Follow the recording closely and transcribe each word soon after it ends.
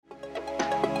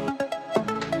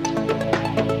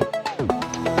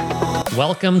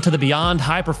Welcome to the Beyond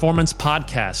High Performance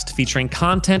podcast, featuring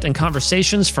content and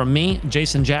conversations from me,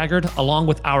 Jason Jaggard, along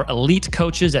with our elite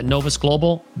coaches at Novus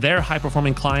Global, their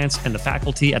high-performing clients, and the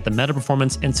faculty at the Meta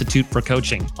Performance Institute for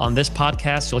Coaching. On this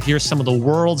podcast, you'll hear some of the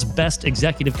world's best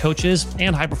executive coaches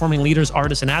and high-performing leaders,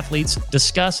 artists, and athletes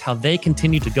discuss how they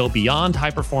continue to go beyond high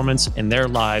performance in their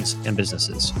lives and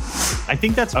businesses. I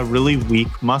think that's a really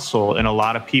weak muscle in a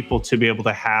lot of people, to be able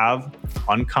to have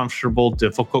uncomfortable,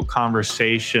 difficult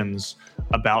conversations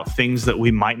about things that we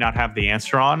might not have the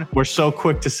answer on. We're so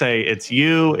quick to say, it's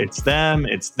you, it's them,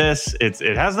 it's this, it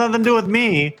has nothing to do with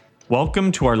me.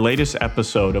 Welcome to our latest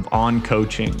episode of On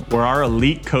Coaching, where our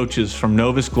elite coaches from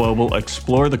Novus Global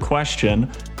explore the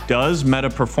question, does meta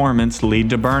performance lead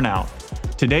to burnout?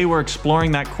 Today, we're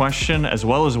exploring that question as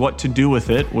well as what to do with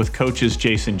it with coaches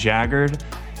Jason Jaggard,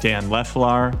 Dan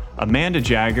Leflar, Amanda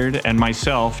Jaggard, and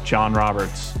myself, John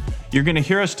Roberts. You're going to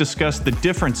hear us discuss the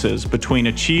differences between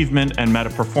achievement and meta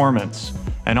performance,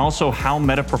 and also how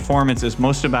meta performance is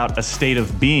most about a state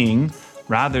of being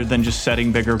rather than just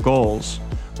setting bigger goals.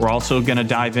 We're also going to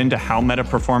dive into how meta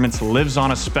performance lives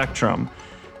on a spectrum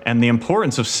and the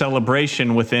importance of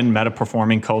celebration within meta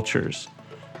performing cultures.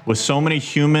 With so many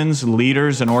humans,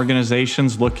 leaders, and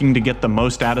organizations looking to get the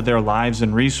most out of their lives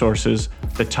and resources,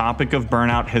 the topic of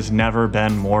burnout has never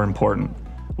been more important.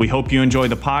 We hope you enjoy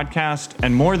the podcast,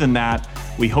 and more than that,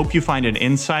 we hope you find an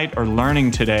insight or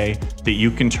learning today that you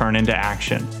can turn into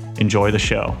action. Enjoy the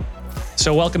show.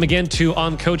 So welcome again to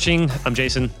On Coaching. I'm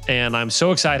Jason, and I'm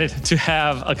so excited to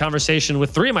have a conversation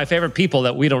with three of my favorite people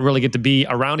that we don't really get to be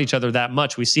around each other that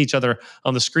much. We see each other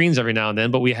on the screens every now and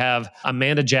then, but we have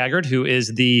Amanda Jaggard, who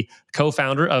is the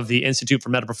co-founder of the Institute for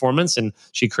Meta Performance, and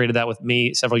she created that with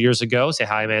me several years ago. Say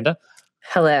hi, Amanda.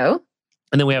 Hello.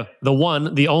 And then we have the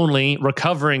one, the only,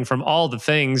 recovering from all the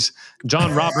things,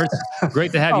 John Roberts.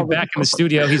 Great to have you back in the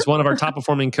studio. He's one of our top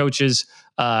performing coaches.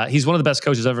 He's one of the best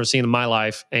coaches I've ever seen in my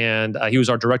life. And he was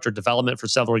our director of development for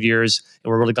several years. And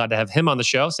we're really glad to have him on the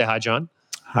show. Say hi, John.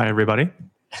 Hi, everybody.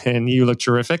 And you look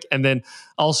terrific. And then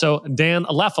also Dan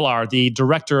Leflar, the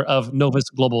director of Novus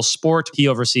Global Sport. He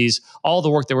oversees all the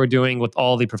work that we're doing with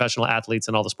all the professional athletes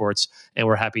and all the sports. And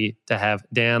we're happy to have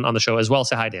Dan on the show as well.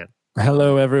 Say hi, Dan.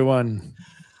 Hello, everyone.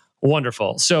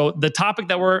 Wonderful. So the topic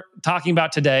that we're talking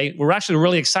about today, we're actually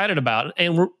really excited about,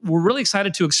 and we're really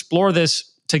excited to explore this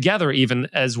together, even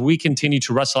as we continue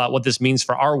to wrestle out what this means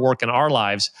for our work and our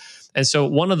lives. And so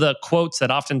one of the quotes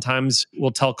that oftentimes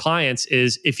we'll tell clients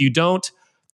is, if you don't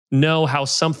know how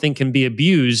something can be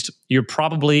abused, you're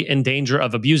probably in danger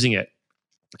of abusing it.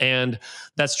 And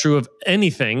that's true of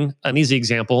anything. An easy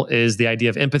example is the idea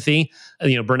of empathy.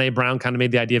 Brené Brown kind of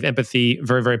made the idea of empathy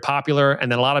very, very popular. And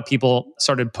then a lot of people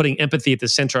started putting empathy at the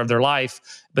center of their life.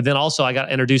 But then also I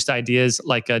got introduced to ideas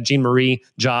like Jean-Marie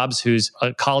Jobs, who's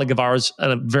a colleague of ours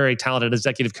and a very talented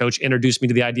executive coach, introduced me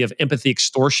to the idea of empathy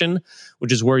extortion,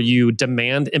 which is where you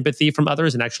demand empathy from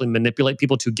others and actually manipulate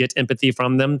people to get empathy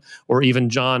from them. Or even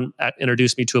John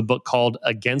introduced me to a book called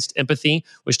Against Empathy,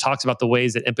 which talks about the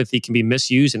ways that empathy can be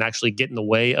misused and actually get in the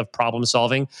way of problem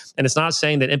solving. And it's not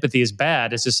saying that empathy is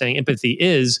bad. It's just saying empathy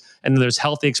is, and then there's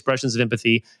healthy expressions of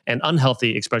empathy and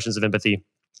unhealthy expressions of empathy.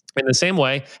 In the same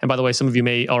way, and by the way, some of you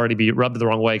may already be rubbed the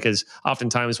wrong way, because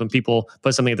oftentimes when people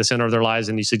put something at the center of their lives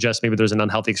and you suggest maybe there's an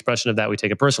unhealthy expression of that, we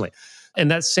take it personally. In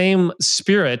that same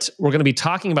spirit, we're going to be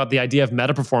talking about the idea of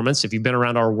meta performance. If you've been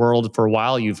around our world for a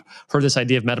while, you've heard this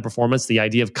idea of meta performance, the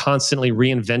idea of constantly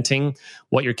reinventing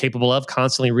what you're capable of,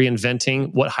 constantly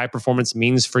reinventing what high performance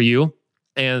means for you.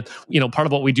 And, part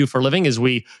of what we do for a living is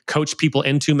we coach people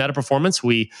into meta performance.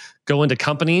 We go into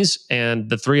companies, and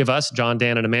the three of us, John,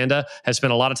 Dan, and Amanda, have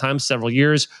spent a lot of time, several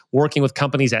years, working with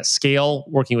companies at scale,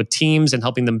 working with teams and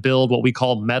helping them build what we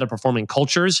call meta performing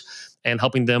cultures, and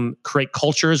helping them create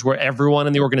cultures where everyone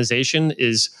in the organization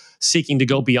is seeking to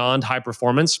go beyond high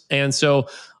performance. And so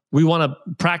we want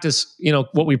to practice,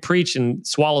 what we preach and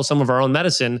swallow some of our own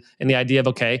medicine, and the idea of,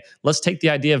 okay, let's take the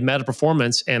idea of meta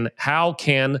performance and how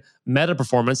can meta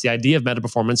performance, the idea of meta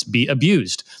performance, be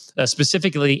abused,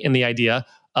 specifically in the idea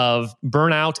of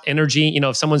burnout, energy.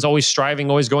 If someone's always striving,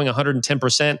 always going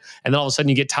 110%, and then all of a sudden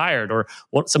you get tired, or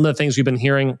what some of the things we've been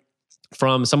hearing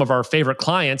from some of our favorite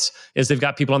clients is they've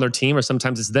got people on their team, or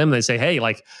sometimes it's them. They say, hey,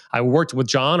 like I worked with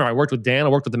John, or I worked with Dan, I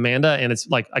worked with Amanda, and it's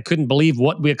like, I couldn't believe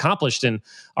what we accomplished. And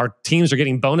our teams are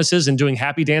getting bonuses and doing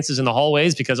happy dances in the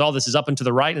hallways because all this is up and to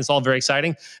the right, and it's all very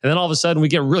exciting. And then all of a sudden we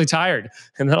get really tired.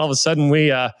 And then all of a sudden we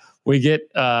get,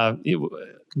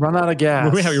 run out of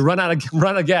gas. We run out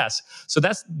of gas. So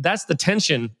that's the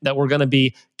tension that we're going to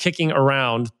be kicking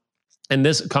around in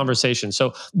this conversation.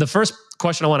 So the first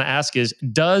question I want to ask is,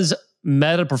 does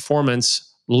meta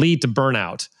performance lead to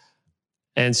burnout?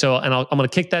 And so, I'm going to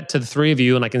kick that to the three of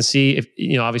you, and I can see if,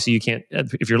 obviously you can't,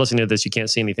 if you're listening to this, you can't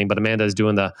see anything, but Amanda is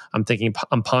doing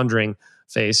I'm pondering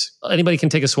face. Anybody can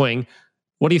take a swing.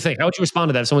 What do you think? How would you respond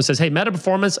to that? If someone says, hey, meta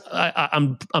performance,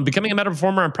 I'm becoming a meta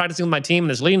performer, I'm practicing with my team,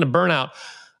 and it's leading to burnout.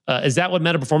 Is that what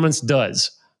meta performance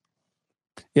does?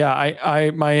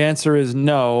 Yeah, my answer is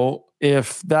no.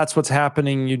 If that's what's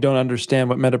happening, you don't understand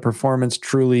what meta performance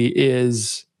truly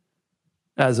is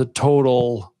as a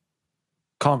total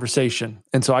conversation.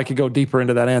 And so I could go deeper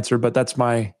into that answer, but that's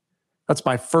my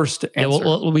first answer.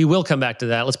 Yeah, we will come back to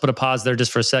that. Let's put a pause there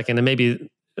just for a second, and maybe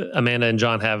Amanda and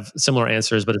John have similar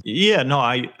answers. But yeah, no,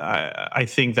 I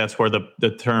think that's where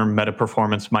the term meta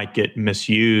performance might get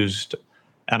misused,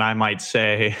 and I might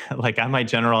say, I might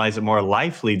generalize it more.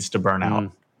 Life leads to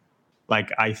burnout.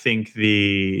 I think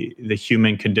the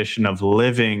human condition of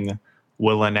living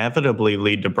will inevitably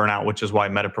lead to burnout, which is why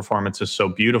meta performance is so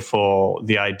beautiful.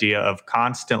 The idea of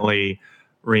constantly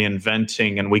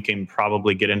reinventing, and we can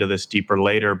probably get into this deeper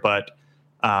later, but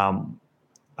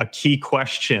a key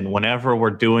question whenever we're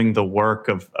doing the work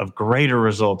of greater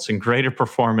results and greater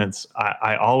performance,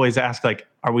 I always ask,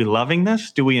 are we loving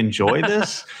this? Do we enjoy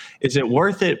this? Is it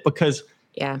worth it? Because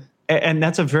and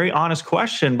that's a very honest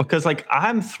question, because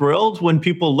I'm thrilled when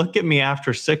people look at me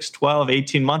after 6, 12,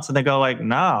 18 months and they go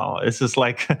no, this is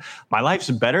my life's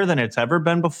better than it's ever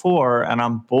been before. And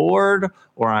I'm bored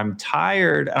or I'm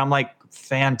tired. And I'm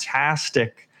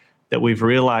fantastic that we've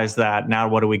realized that. Now,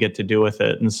 what do we get to do with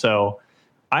it? And so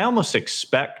I almost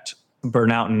expect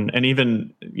burnout and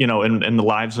even, in the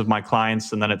lives of my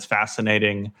clients. And then it's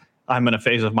fascinating. I'm in a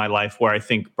phase of my life where I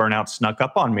think burnout snuck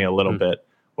up on me a little bit,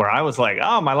 where I was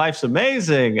oh, my life's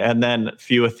amazing. And then a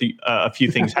few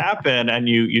things happen and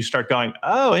you start going,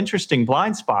 oh, interesting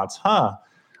blind spots, huh?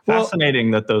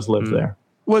 Fascinating that those live there.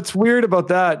 What's weird about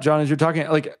that, John, is you're talking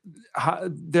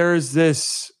there's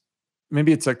this,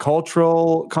 maybe it's a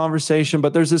cultural conversation,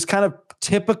 but there's this kind of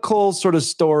typical sort of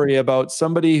story about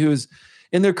somebody who's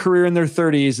in their career in their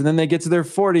 30s, and then they get to their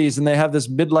 40s and they have this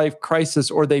midlife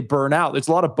crisis, or they burn out. There's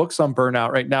a lot of books on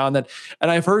burnout right now. And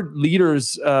I've heard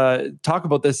leaders talk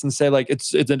about this and say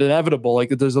it's inevitable.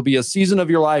 There'll be a season of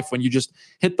your life when you just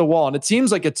hit the wall. And it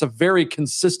seems like it's a very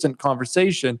consistent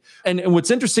conversation. And what's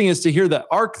interesting is to hear the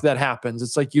arc that happens.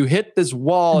 It's you hit this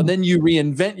wall and then you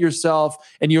reinvent yourself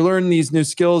and you learn these new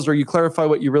skills, or you clarify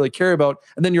what you really care about,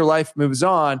 and then your life moves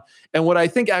on. And what I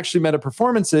think actually meta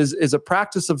performance is a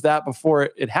practice of that before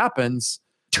it happens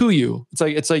to you.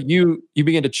 It's like you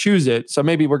begin to choose it. So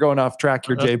maybe we're going off track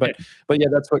here, Jay, but yeah,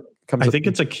 that's what comes. I think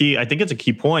it's a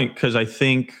key point, because I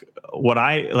think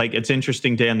it's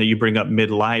interesting, Dan, that you bring up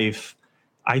midlife.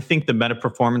 I think the meta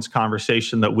performance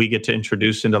conversation that we get to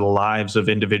introduce into the lives of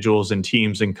individuals and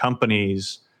teams and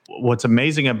companies, what's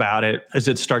amazing about it is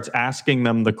it starts asking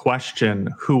them the question,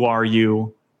 who are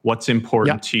you? What's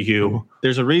important to you?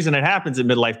 There's a reason it happens in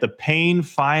midlife. The pain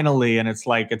finally, and it's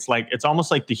almost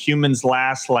like the human's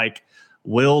last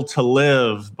will to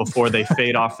live before they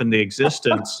fade off into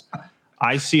existence.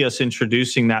 I see us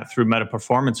introducing that through meta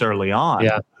performance early on.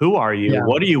 Yeah. Who are you? Yeah.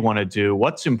 What do you want to do?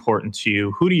 What's important to you?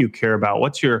 Who do you care about?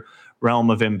 What's your realm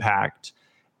of impact?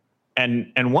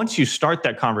 And once you start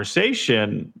that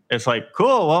conversation, it's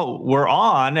cool, well, we're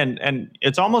on. And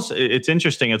it's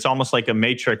interesting. It's almost like a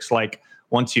matrix,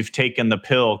 once you've taken the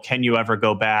pill, can you ever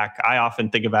go back? I often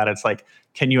think about it, it's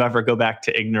can you ever go back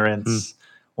to ignorance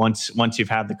once you've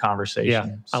had the conversation? Yeah,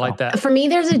 I like that. For me,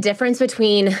 there's a difference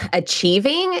between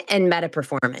achieving and meta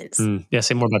performance. Yeah,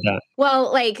 say more about that.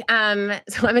 Well,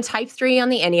 so I'm a type 3 on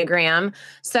the Enneagram.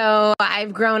 So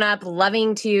I've grown up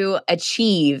loving to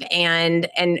achieve and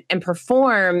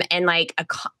perform and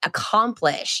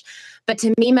accomplish. But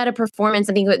to me, meta performance,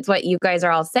 I think it's what you guys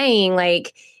are all saying,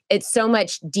 it's so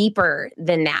much deeper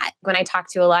than that. When I talk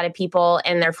to a lot of people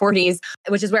in their 40s,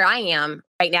 which is where I am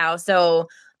right now. So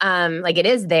it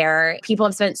is there. People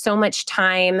have spent so much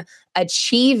time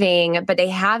achieving, but they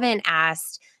haven't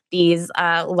asked these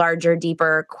larger,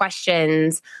 deeper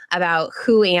questions about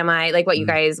who am I, what you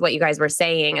guys were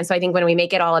saying. And so I think when we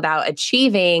make it all about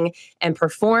achieving and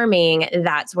performing,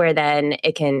 that's where then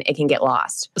it can get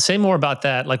lost. Say more about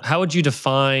that. How would you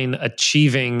define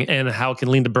achieving and how it can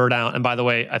lead to burnout? And by the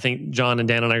way, I think John and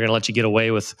Dan and I are going to let you get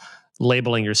away with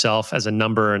labeling yourself as a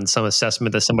number and some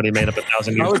assessment that somebody made up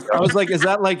 1,000 years ago. I was is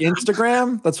that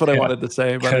Instagram? That's what I wanted to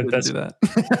say, but I didn't do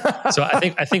that. So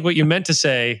I think what you meant to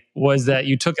say was that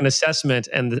you took an assessment,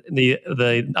 and the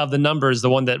of the numbers, the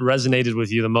one that resonated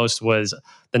with you the most was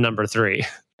the number 3.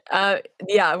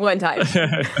 Yeah, one time.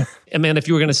 And man, if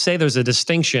you were going to say there's a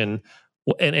distinction,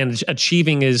 and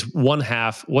achieving is one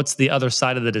half, what's the other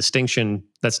side of the distinction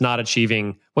that's not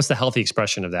achieving? What's the healthy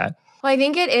expression of that? Well, I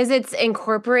think it's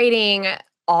incorporating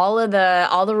all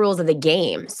the rules of the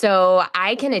game. So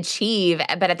I can achieve,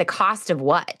 but at the cost of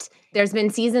what? There's been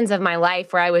seasons of my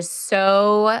life where I was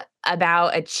so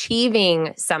about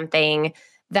achieving something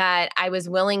that I was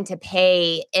willing to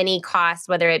pay any cost,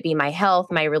 whether it be my health,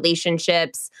 my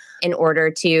relationships, in order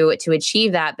to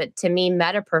achieve that. But to me,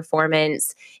 meta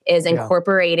performance is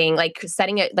incorporating, like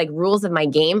setting it like rules of my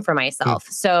game for myself.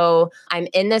 So I'm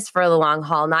in this for the long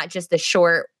haul, not just the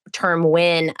short term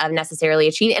win of necessarily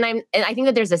achieving. And I think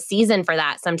that there's a season for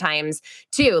that sometimes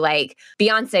too. Like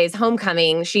Beyonce's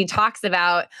Homecoming, she talks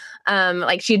about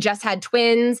like she just had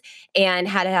twins and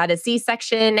had a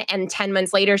C-section, and 10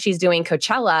 months later she's doing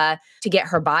Coachella to get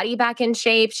her body back in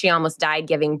shape. She almost died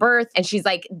giving birth, and she's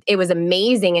like, it was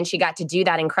amazing, and she got to do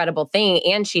that incredible thing,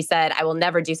 and she said, I will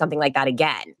never do something like that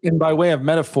again. And by way of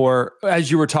metaphor,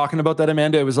 as you were talking about that,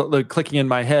 Amanda, it was like clicking in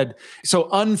my head. So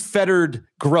unfettered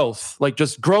growth, like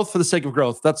just growth for the sake of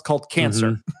growth, that's called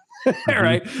cancer.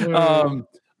 Right?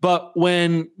 But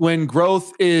when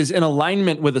growth is in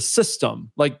alignment with a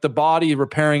system, like the body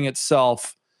repairing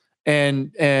itself,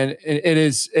 and it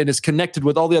is connected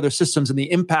with all the other systems, and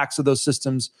the impacts of those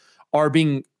systems are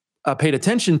being paid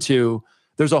attention to,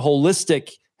 there's a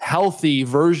holistic, healthy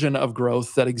version of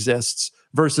growth that exists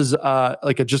versus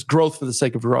like a just growth for the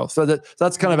sake of growth. So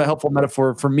that's kind of a helpful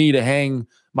metaphor for me to hang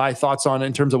my thoughts on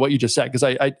in terms of what you just said, because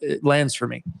it lands for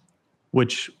me.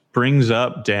 Which brings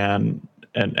up, Dan,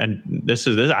 and this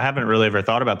I haven't really ever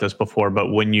thought about this before,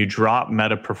 but when you drop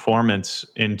meta performance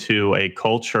into a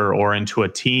culture or into a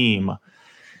team,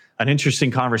 an interesting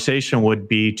conversation would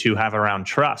be to have around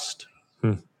trust.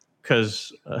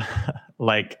 Because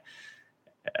like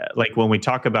when we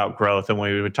talk about growth and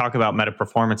when we would talk about meta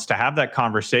performance, to have that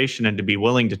conversation and to be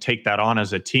willing to take that on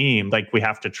as a team, like we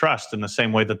have to trust in the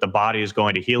same way that the body is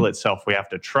going to heal itself. We have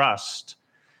to trust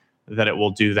that it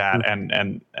will do that,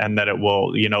 and that it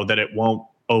will, that it won't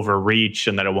overreach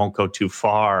and that it won't go too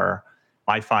far.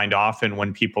 I find often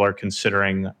when people are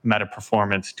considering meta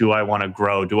performance, do I want to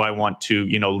grow? Do I want to,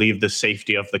 leave the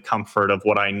safety of the comfort of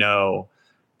what I know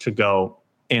to go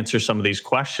answer some of these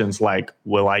questions like,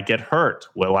 will I get hurt?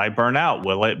 Will I burn out?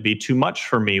 Will it be too much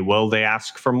for me? Will they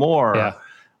ask for more? Yeah.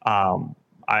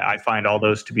 I find all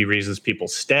those to be reasons people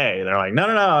stay. They're like,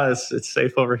 no, it's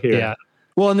safe over here. Yeah.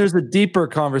 Well, and there's a deeper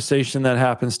conversation that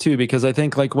happens too, because I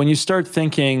think like when you start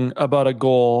thinking about a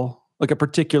goal, like a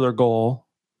particular goal,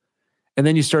 and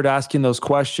then you start asking those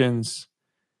questions,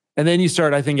 and then you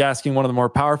start, I think, asking one of the more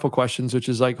powerful questions, which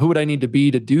is like, who would I need to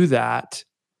be to do that?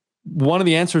 One of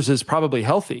the answers is probably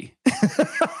healthy.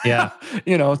 Yeah.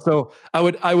 So I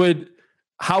would,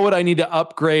 how would I need to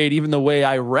upgrade even the way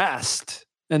I rest?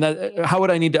 And how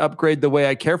would I need to upgrade the way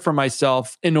I care for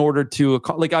myself in order to,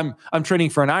 like, I'm training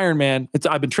for an Ironman.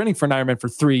 I've been training for an Ironman for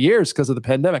 3 years because of the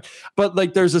pandemic. But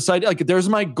like, there's this idea, like, there's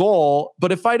my goal.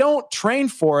 But if I don't train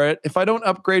for it, if I don't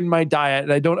upgrade my diet,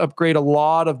 and I don't upgrade a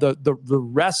lot of the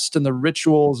rest and the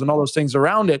rituals and all those things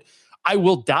around it, I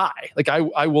will die. Like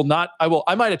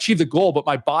I might achieve the goal, but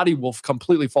my body will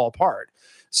completely fall apart.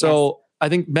 So yes. I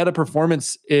think meta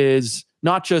performance is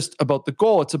not just about the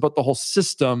goal, it's about the whole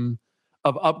system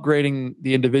of upgrading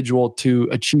the individual to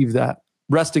achieve that,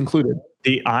 rest included.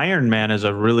 The Ironman is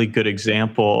a really good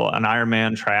example. An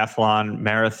Ironman, triathlon,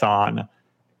 marathon.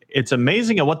 It's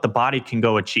amazing at what the body can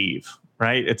go achieve,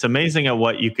 right? It's amazing at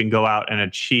what you can go out and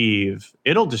achieve.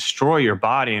 It'll destroy your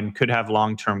body and could have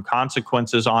long-term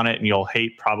consequences on it, and you'll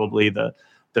hate probably the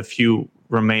few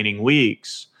remaining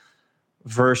weeks,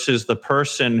 versus the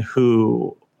person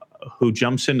who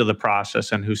jumps into the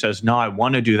process and who says, no, I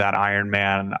want to do that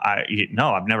Ironman.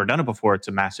 I've never done it before. It's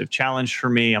a massive challenge for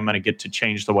me. I'm going to get to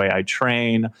change the way I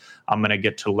train. I'm going to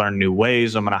get to learn new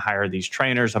ways. I'm going to hire these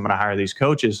trainers. I'm going to hire these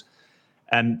coaches.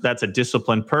 And that's a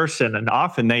disciplined person. And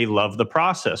often they love the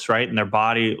process, right? And their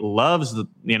body loves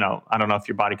I don't know if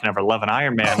your body can ever love an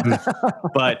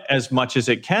Ironman, but as much as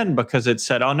it can, because it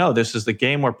said, oh no, this is the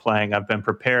game we're playing. I've been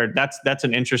prepared. That's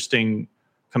an interesting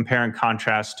compare and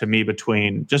contrast to me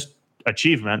between just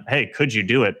achievement. Hey, could you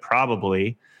do it?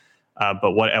 Probably.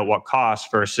 But at what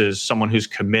cost, versus someone who's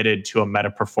committed to a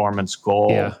meta performance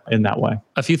goal in that way.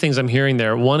 A few things I'm hearing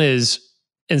there. One is,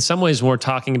 in some ways, when we're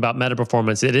talking about meta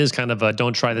performance, it is kind of a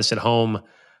don't try this at home.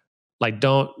 Like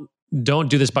don't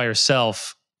do this by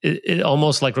yourself. It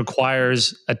almost like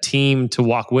requires a team to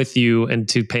walk with you and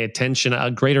to pay attention,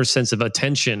 a greater sense of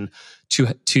attention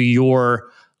to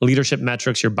your leadership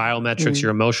metrics, your biometrics, your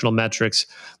emotional metrics,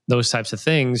 those types of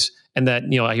things. And that,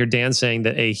 I hear Dan saying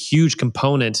that a huge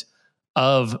component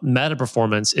of meta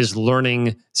performance is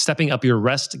learning, stepping up your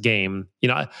rest game.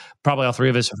 Probably all three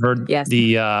of us have heard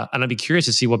and I'd be curious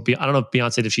to see I don't know if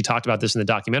Beyonce, if she talked about this in the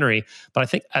documentary, but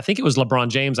I think it was LeBron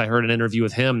James. I heard an interview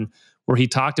with him where he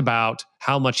talked about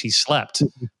how much he slept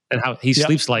and how he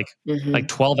sleeps like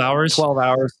 12 hours. 12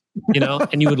 hours.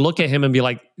 And you would look at him and be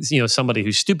like, somebody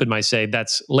who's stupid might say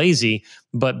that's lazy,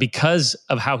 but because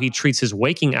of how he treats his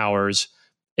waking hours,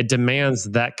 it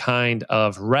demands that kind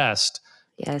of rest.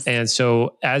 Yes. And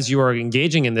so as you are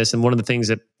engaging in this, and one of the things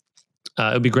that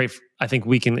it would be great, I think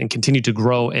we can continue to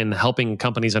grow in helping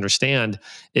companies understand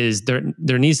is there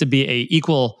needs to be a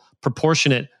equal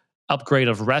proportionate upgrade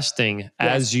of resting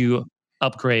as you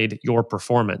upgrade your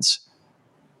performance.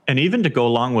 And even to go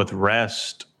along with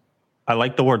rest, I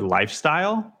like the word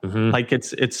lifestyle. Like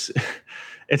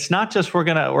it's not just we're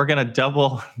gonna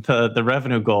double the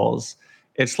revenue goals.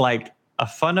 It's like a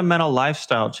fundamental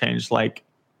lifestyle change. Like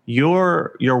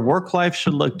your work life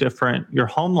should look different, your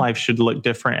home life should look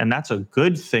different, and that's a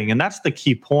good thing. And that's the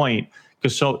key point,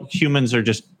 because so humans are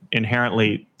just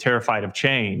inherently terrified of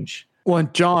change. Well,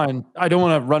 John, I don't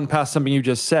want to run past something you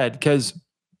just said, because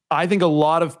I think a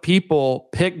lot of people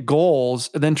pick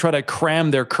goals and then try to cram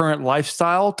their current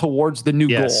lifestyle towards the new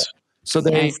goal. So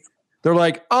they're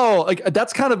like, oh, like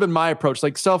that's kind of been my approach,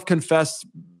 like self-confessed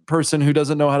person who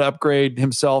doesn't know how to upgrade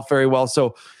himself very well.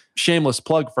 So shameless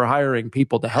plug for hiring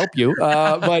people to help you.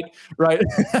 But right,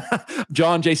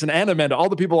 John, Jason, and Amanda, all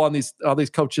the people all these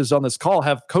coaches on this call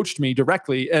have coached me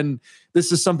directly. And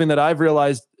this is something that I've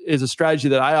realized is a strategy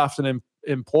that I often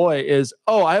employ is,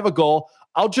 I have a goal.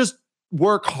 I'll just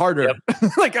work harder.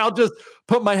 Like I'll just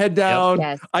put my head down.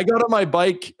 I got on my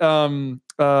bike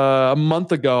a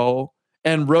month ago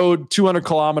and rode 200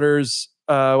 kilometers.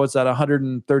 What's that?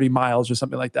 130 miles or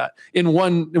something like that in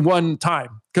one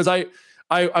time. Because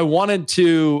I wanted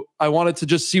to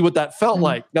just see what that felt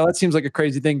like. Now that seems like a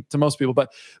crazy thing to most people,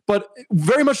 but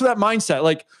very much with that mindset.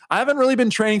 Like I haven't really been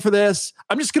training for this.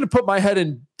 I'm just going to put my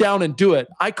head down and do it.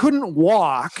 I couldn't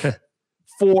walk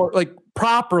for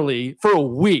properly for a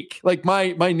week. Like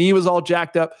my knee was all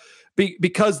jacked up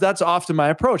because that's often my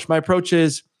approach. My approach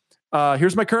is,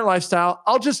 here's my current lifestyle.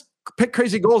 I'll just pick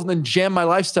crazy goals and then jam my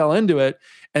lifestyle into it.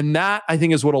 And that I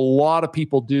think is what a lot of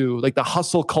people do. Like the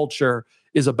hustle culture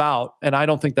is about. And I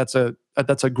don't think that's a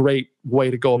great way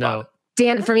to go about it.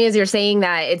 Dan, for me, as you're saying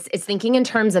that, it's thinking in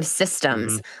terms of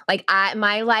systems. Like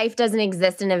my life doesn't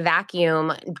exist in a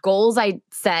vacuum. Goals I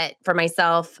set for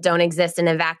myself don't exist in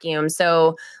a vacuum.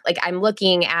 So like I'm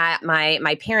looking at my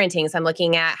parenting. So I'm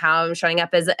looking at how I'm showing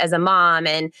up as a mom,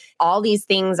 and all these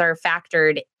things are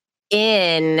factored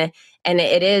in. And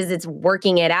it's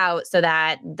working it out so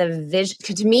that the vision,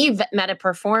 to me, meta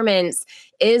performance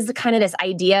is kind of this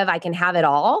idea of I can have it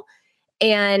all.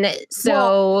 And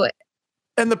so...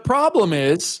 And the problem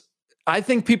is, I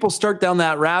think people start down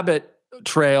that rabbit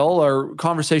trail or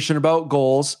conversation about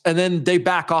goals, and then they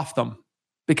back off them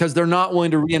because they're not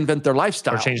willing to reinvent their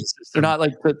lifestyle. Or change the system. They're not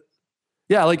like,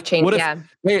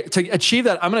 to achieve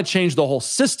that, I'm going to change the whole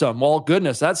system. Well,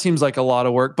 goodness, that seems like a lot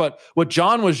of work. But what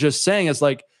John was just saying is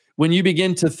like, when you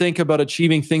begin to think about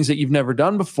achieving things that you've never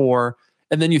done before,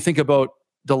 and then you think about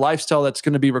the lifestyle that's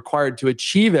going to be required to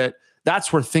achieve it,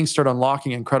 that's where things start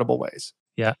unlocking in incredible ways.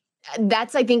 Yeah.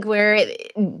 That's, I think, where,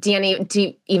 Danny,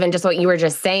 to even just what you were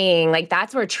just saying, like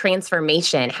that's where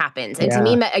transformation happens. And to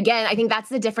me, again, I think that's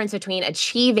the difference between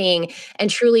achieving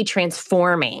and truly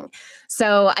transforming.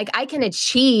 So I can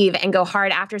achieve and go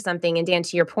hard after something. And Dan,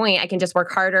 to your point, I can just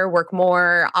work harder, work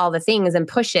more, all the things and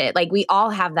push it. Like we all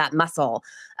have that muscle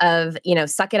of,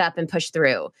 suck it up and push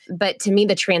through. But to me,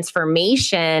 the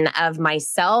transformation of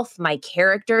myself, my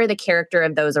character, the character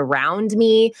of those around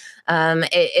me,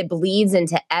 it bleeds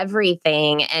into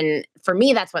everything. And for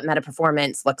me, that's what meta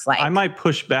performance looks like. I might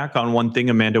push back on one thing,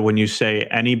 Amanda, when you say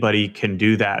anybody can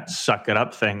do that suck it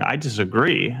up thing. I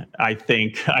disagree. I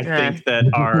think that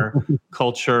our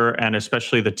culture, and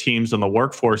especially the teams and the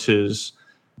workforces,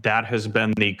 that has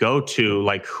been the go-to,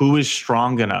 like who is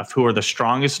strong enough, who are the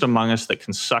strongest among us that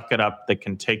can suck it up, that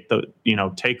can take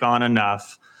on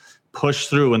enough, push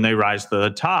through when they rise to the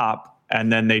top.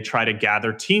 And then they try to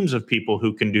gather teams of people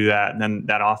who can do that. And then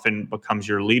that often becomes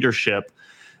your leadership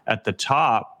at the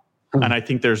top. And I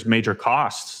think there's major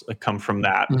costs that come from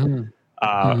that.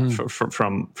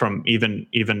 From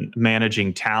even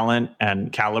managing talent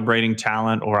and calibrating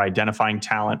talent or identifying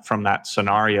talent from that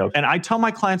scenario. And I tell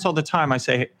my clients all the time, I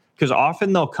say, because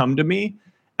often they'll come to me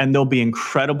and they'll be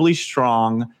incredibly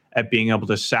strong at being able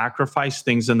to sacrifice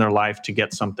things in their life to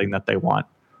get something that they want.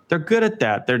 They're good at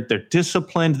that. They're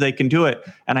disciplined. They can do it.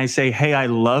 And I say, hey, I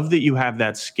love that you have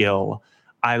that skill.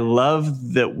 I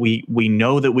love that we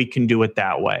know that we can do it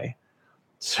that way.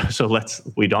 So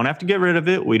we don't have to get rid of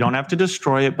it. We don't have to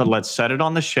destroy it, but let's set it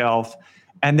on the shelf.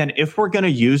 And then if we're going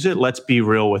to use it, let's be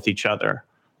real with each other.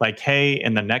 Like, hey,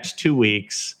 in the next 2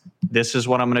 weeks, this is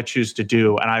what I'm going to choose to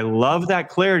do. And I love that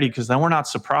clarity because then we're not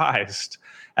surprised.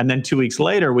 And then 2 weeks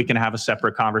later, we can have a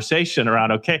separate conversation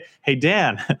around, okay, hey,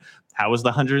 Dan, how was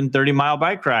the 130-mile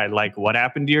bike ride? Like, what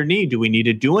happened to your knee? Do we need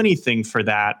to do anything for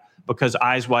that? Because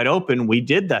eyes wide open, we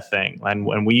did that thing and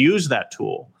when we use that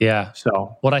tool. Yeah.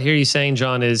 So what I hear you saying,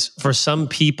 John, is for some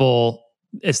people,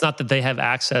 it's not that they have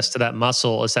access to that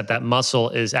muscle, it's that that muscle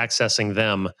is accessing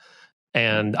them.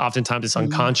 And oftentimes it's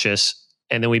unconscious.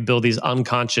 And then we build these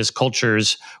unconscious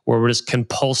cultures where we're just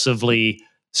compulsively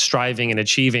striving and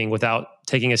achieving without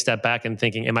taking a step back and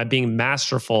thinking, am I being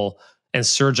masterful and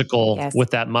surgical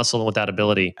with that muscle and with that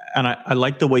ability? And I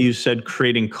like the way you said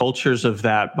creating cultures of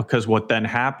that, because what then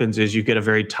happens is you get a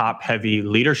very top-heavy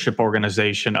leadership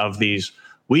organization of these,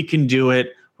 we can do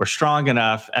it, we're strong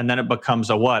enough, and then it becomes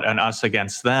a what? An us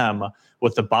against them,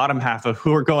 with the bottom half of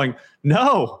who are going,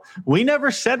 no, we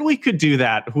never said we could do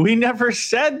that. We never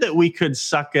said that we could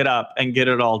suck it up and get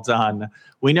it all done.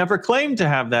 We never claimed to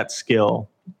have that skill.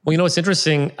 Well, you know, it's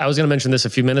interesting. I was going to mention this a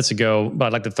few minutes ago, but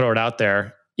I'd like to throw it out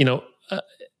there. You know,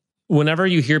 whenever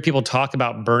you hear people talk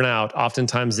about burnout,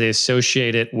 oftentimes they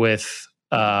associate it with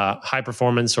high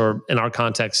performance, or in our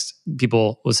context,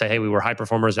 people will say, hey, we were high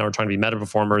performers, now we're trying to be meta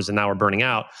performers, and now we're burning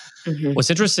out. What's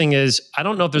interesting is I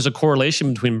don't know if there's a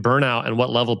correlation between burnout and what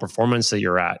level of performance that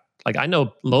you're at. Like, I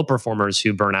know low performers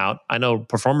who burn out. I know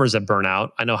performers that burn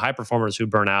out. I know high performers who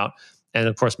burn out. And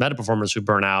of course, meta performers who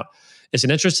burn out. It's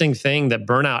an interesting thing that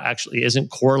burnout actually isn't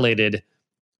correlated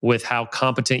with how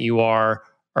competent you are,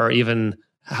 or even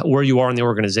where you are in the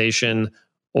organization,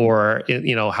 or,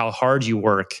 you know, how hard you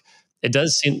work. It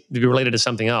does seem to be related to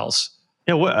something else.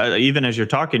 Yeah, well, even as you're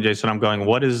talking, Jason, I'm going,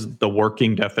 what is the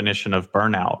working definition of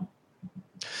burnout?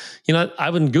 You know,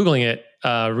 I've been Googling it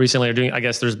recently, or doing, I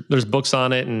guess there's books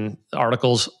on it and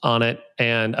articles on it,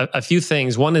 and a few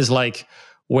things. One is like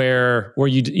where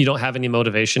you don't have any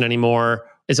motivation anymore.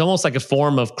 It's almost like a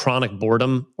form of chronic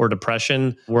boredom or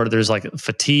depression, where there's like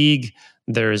fatigue.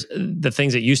 There's the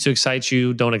things that used to excite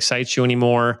you don't excite you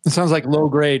anymore. It sounds like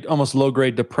almost low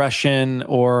grade depression,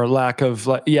 or lack of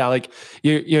like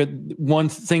you're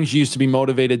things you used to be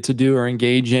motivated to do or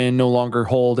engage in no longer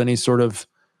hold any sort of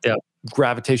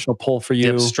gravitational pull for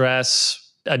you.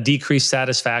 Stress, a decreased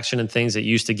satisfaction in things that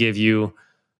used to give you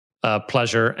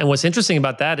pleasure. And what's interesting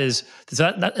about that is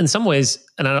that in some ways,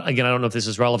 and I don't know if this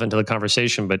is relevant to the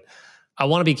conversation, but I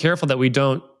want to be careful that we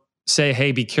don't say,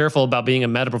 hey, be careful about being a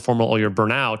meta performer or you're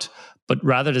burnout, but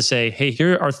rather to say, hey,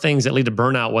 here are things that lead to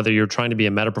burnout, whether you're trying to be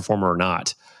a meta performer or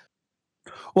not.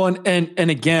 Well, and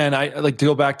again, I like to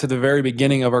go back to the very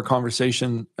beginning of our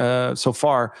conversation so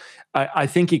far. I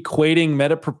think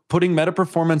equating putting meta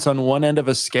performance on one end of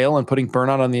a scale and putting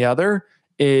burnout on the other,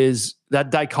 is that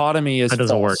dichotomy is that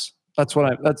doesn't work.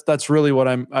 That's really what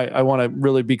I want to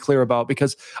really be clear about,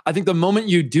 because I think the moment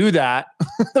you do that,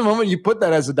 the moment you put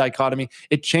that as a dichotomy,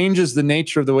 it changes the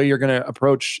nature of the way you're going to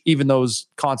approach even those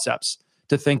concepts.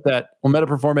 To think that, well, meta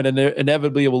performance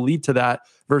inevitably will lead to that,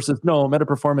 versus no, meta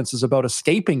performance is about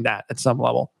escaping that at some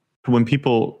level. When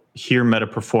people hear meta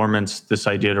performance, this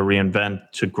idea to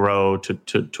reinvent, to grow,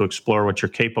 to explore what you're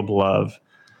capable of,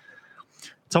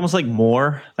 it's almost like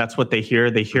more. That's what they hear.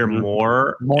 They hear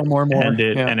more,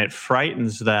 and it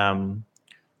frightens them.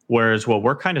 Whereas what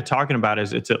we're kind of talking about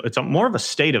is it's a more of a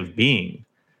state of being,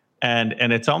 and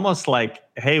it's almost like,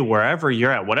 hey, wherever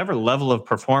you're at, whatever level of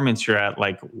performance you're at,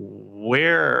 like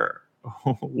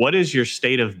what is your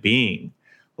state of being?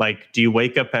 Like, do you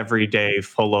wake up every day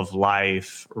full of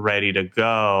life, ready to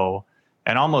go?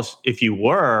 And almost, if you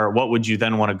were, what would you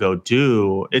then want to go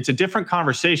do? It's a different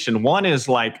conversation. One is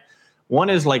like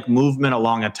movement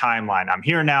along a timeline. I'm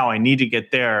here now, I need to get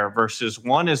there, versus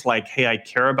one is like, hey, I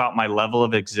care about my level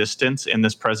of existence in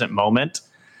this present moment.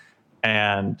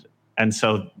 And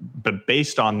so, but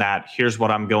based on that, here's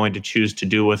what I'm going to choose to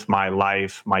do with my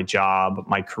life, my job,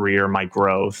 my career, my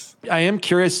growth. I am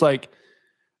curious, like,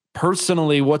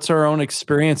 personally, what's our own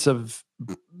experience of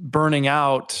burning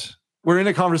out? We're in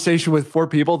a conversation with 4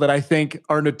 people that I think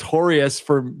are notorious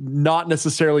for not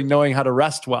necessarily knowing how to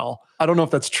rest well. I don't know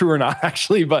if that's true or not,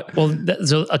 actually, but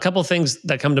so a couple of things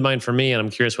that come to mind for me, and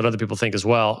I'm curious what other people think as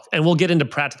well. And we'll get into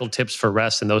practical tips for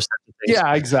rest and those types of things.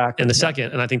 Yeah, exactly. In a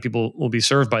second, and I think people will be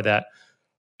served by that.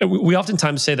 We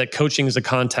oftentimes say that coaching is a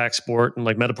contact sport, and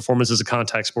like meta performance is a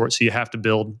contact sport, so you have to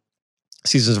build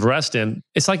seasons of rest in.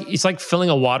 It's like filling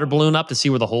a water balloon up to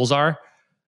see where the holes are.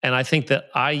 And I think that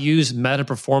I use meta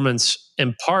performance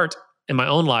in part in my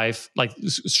own life, like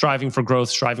striving for growth,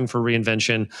 striving for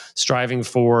reinvention, striving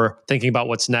for thinking about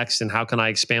what's next and how can I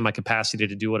expand my capacity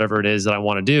to do whatever it is that I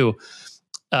want to do.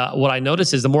 What I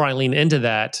notice is the more I lean into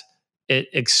that, it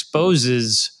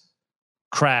exposes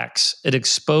cracks. It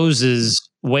exposes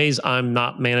ways I'm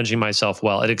not managing myself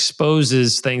well. It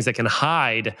exposes things that can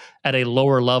hide at a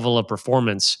lower level of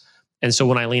performance. And so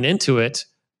when I lean into it,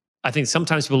 I think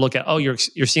sometimes people look at, oh, you're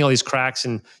seeing all these cracks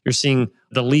and you're seeing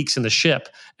the leaks in the ship,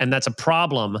 and that's a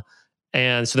problem.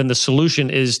 And so then the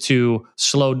solution is to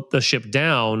slow the ship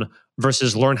down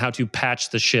versus learn how to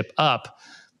patch the ship up.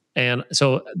 And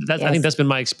so I think that's been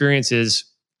my experience is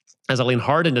as I lean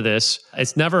hard into this,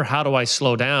 it's never how do I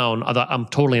slow down? Although I'm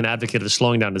totally an advocate of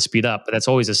slowing down to speed up, but that's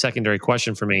always a secondary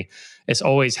question for me. It's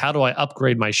always how do I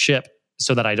upgrade my ship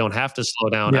so that I don't have to slow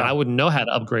down? And I wouldn't know how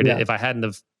to upgrade it if I hadn't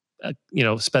have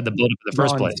sped the boat up in the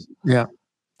first place. Yeah.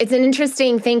 It's an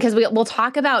interesting thing because we'll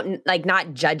talk about like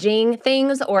not judging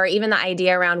things or even the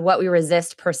idea around what we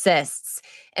resist persists.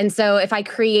 And so if I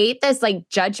create this like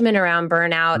judgment around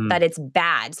burnout that it's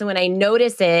bad. So when I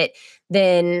notice it,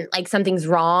 then like something's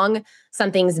wrong,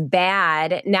 something's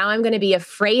bad. Now I'm going to be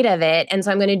afraid of it. And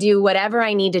so I'm going to do whatever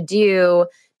I need to do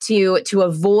to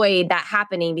avoid that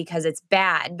happening because it's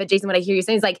bad. But Jason, what I hear you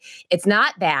saying is like, it's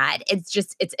not bad. It's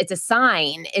just, it's a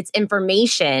sign, it's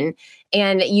information.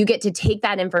 And you get to take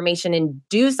that information and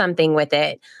do something with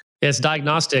it. It's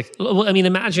diagnostic. I mean,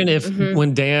 imagine if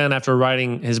when Dan, after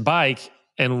riding his bike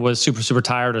and was super, super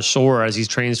tired or sore as he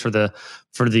trains for the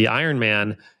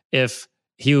Ironman, if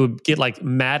he would get like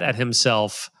mad at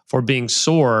himself for being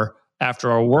sore after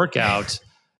a workout.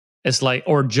 It's like,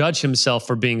 or judge himself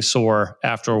for being sore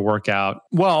after a workout.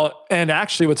 Well, and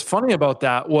actually what's funny about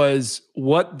that was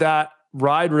what that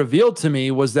ride revealed to me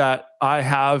was that I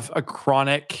have a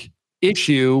chronic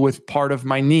issue with part of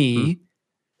my knee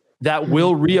that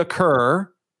will reoccur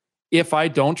if I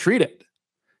don't treat it.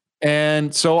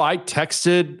 And so I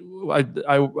texted,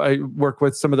 I work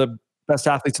with some of the best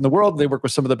athletes in the world. They work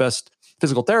with some of the best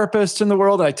physical therapists in the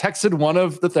world. And I texted one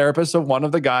of the therapists of one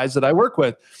of the guys that I work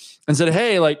with and said,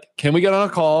 hey, like, can we get on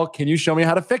a call? Can you show me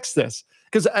how to fix this?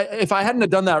 Because if I hadn't have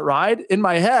done that ride in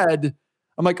my head,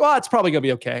 I'm like, oh, it's probably going to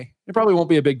be okay. It probably won't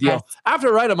be a big deal. Yes. After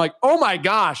a ride, I'm like, oh my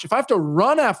gosh, if I have to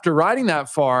run after riding that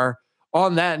far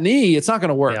on that knee, it's not going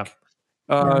to work.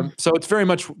 Yeah. So it's very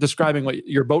much describing what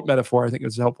your boat metaphor, I think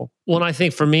is helpful. Well, and I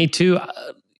think for me too,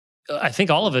 I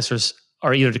think all of us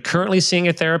are either currently seeing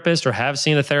a therapist or have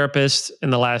seen a therapist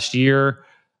in the last year.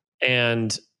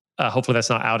 And hopefully that's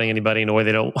not outing anybody in a way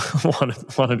they don't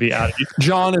want to be outed.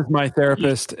 John is my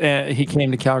therapist, and he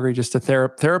came to Calgary just to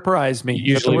therapize me.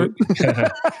 Usually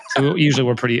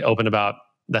we're pretty open about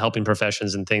the helping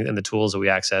professions and things and the tools that we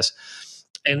access.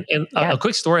 And a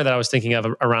quick story that I was thinking of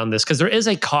around this, because there is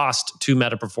a cost to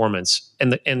meta performance,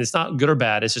 and it's not good or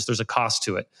bad. It's just there's a cost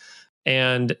to it.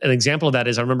 And an example of that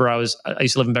is I remember I used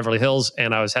to live in Beverly Hills,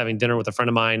 and I was having dinner with a friend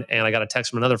of mine, and I got a text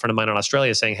from another friend of mine in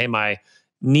Australia saying, hey, my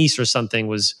niece or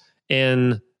something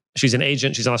she's an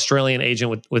agent. She's an Australian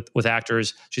agent with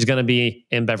actors. She's going to be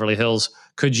in Beverly Hills.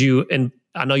 Could you, and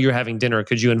I know you're having dinner,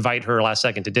 could you invite her last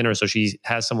second to dinner so she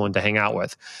has someone to hang out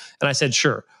with? And I said,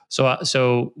 sure.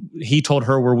 So he told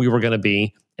her where we were going to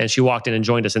be, and she walked in and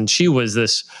joined us. And she was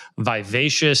this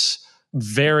vivacious,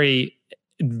 very,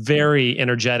 very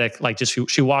energetic, like just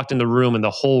she walked in the room and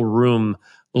the whole room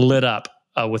lit up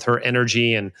with her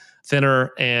energy and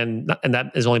thinner. And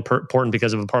that is only important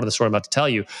because of a part of the story I'm about to tell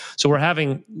you. So we're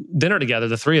having dinner together,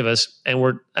 the three of us,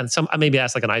 and I maybe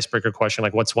asked like an icebreaker question,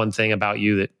 like what's one thing about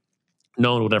you that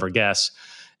no one would ever guess?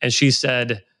 And she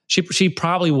said, she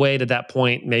probably weighed at that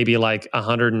point, maybe like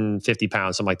 150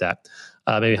 pounds, something like that.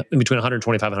 Maybe in between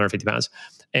 125 and 150 pounds.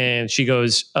 And she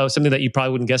goes, oh, something that you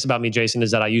probably wouldn't guess about me, Jason,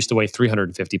 is that I used to weigh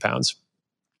 350 pounds.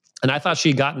 And I thought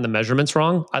she'd gotten the measurements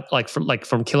wrong,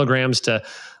 from kilograms to,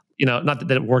 not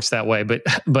that it works that way, but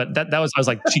that was, I was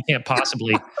like, she can't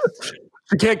possibly.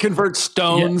 You can't convert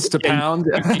stones to pounds.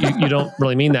 You don't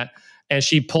really mean that. And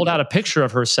she pulled out a picture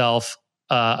of herself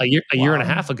a year and a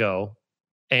half ago,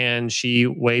 and she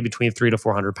weighed between 300 to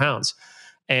 400 pounds.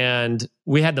 And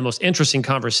we had the most interesting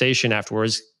conversation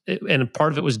afterwards. And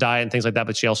part of it was diet and things like that,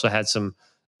 but she also had some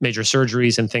major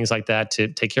surgeries and things like that to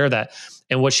take care of that.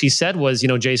 And what she said was,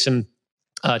 Jason,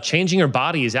 changing your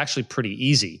body is actually pretty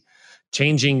easy.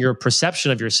 Changing your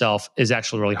perception of yourself is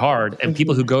actually really hard. And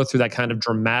people who go through that kind of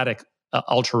dramatic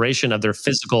alteration of their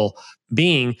physical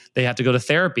being, they have to go to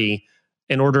therapy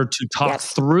in order to talk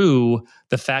through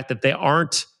the fact that they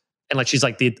aren't And like, she's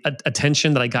like, the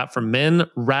attention that I got from men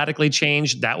radically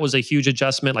changed. That was a huge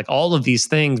adjustment. Like all of these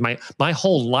things, my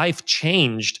whole life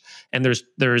changed. And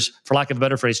there's, for lack of a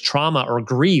better phrase, trauma or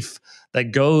grief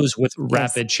that goes with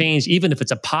rapid change, even if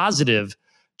it's a positive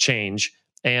change.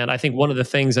 And I think one of the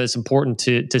things that's important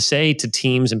to say to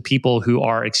teams and people who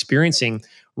are experiencing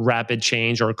rapid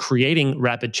change or creating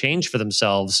rapid change for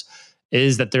themselves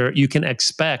is that you can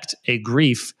expect a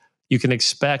grief, you can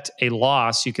expect a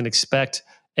loss, you can expect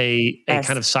a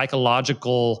kind of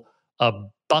psychological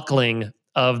buckling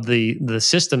of the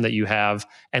system that you have,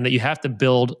 and that you have to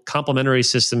build complementary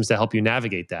systems to help you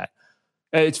navigate that.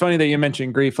 It's funny that you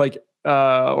mentioned grief, like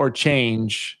or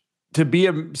change. To be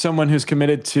someone who's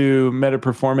committed to meta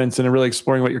performance and really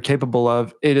exploring what you're capable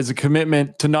of, it is a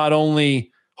commitment to not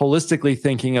only holistically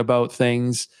thinking about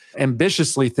things,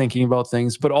 ambitiously thinking about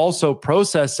things, but also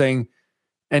processing,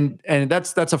 and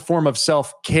that's a form of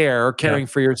self-care, caring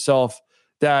for yourself,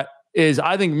 that is,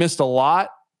 I think, missed a lot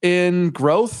in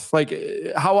growth. Like,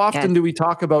 how often do we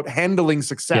talk about handling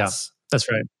success? Yeah, that's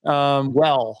right.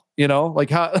 Well, like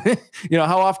how,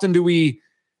 how often do we,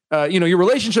 your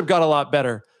relationship got a lot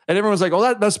better, and everyone's like, "Oh,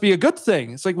 that must be a good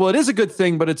thing." It's like, well, it is a good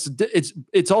thing, but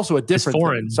it's also a different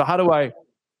thing. So how do I?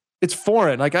 It's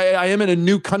foreign. Like I am in a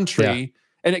new country,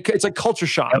 and it's like culture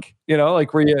shock.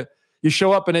 Like where you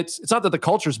show up, and it's not that the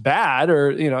culture's bad,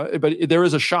 or but there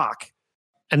is a shock.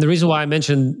 And the reason why I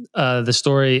mentioned the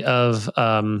story of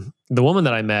the woman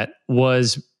that I met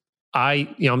was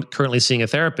I'm currently seeing a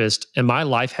therapist, and my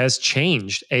life has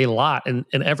changed a lot. And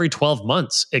every 12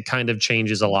 months, it kind of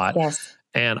changes a lot. Yes.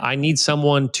 And I need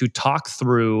someone to talk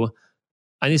through.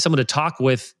 I need someone to talk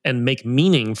with and make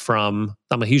meaning from.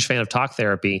 I'm a huge fan of talk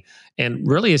therapy. And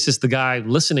really, it's just the guy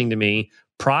listening to me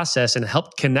process and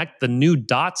help connect the new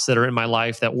dots that are in my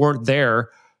life that weren't there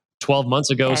 12 months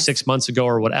ago, 6 months ago,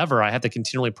 or whatever. I have to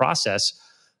continually process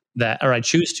that, or I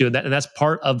choose to. And that's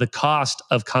part of the cost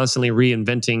of constantly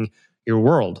reinventing your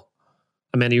world.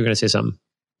 Amanda, you were going to say something.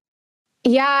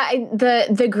 Yeah,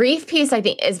 the grief piece, I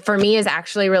think, is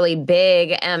actually really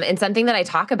big, and something that I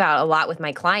talk about a lot with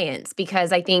my clients,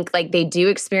 because I think like they do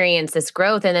experience this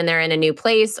growth, and then they're in a new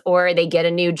place, or they get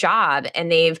a new job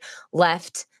and they've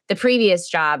left the previous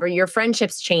job, or your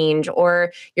friendships change,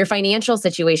 or your financial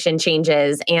situation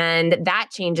changes, and that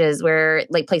changes where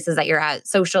like places that you're at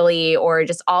socially, or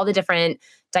just all the different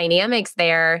dynamics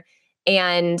there.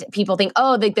 And people think,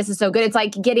 oh, this is so good. It's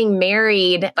like getting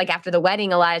married, like after the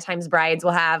wedding, a lot of times brides will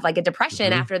have like a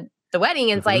depression after the wedding.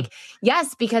 And it's like,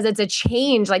 yes, because it's a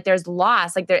change, like there's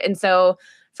loss, like there. And so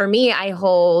for me, I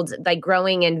hold like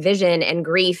growing and vision and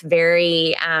grief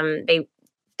very,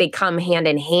 they come hand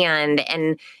in hand.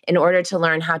 And in order to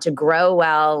learn how to grow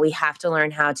well, we have to learn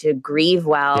how to grieve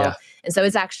well. Yeah. And so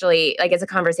it's actually like, it's a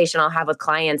conversation I'll have with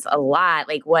clients a lot.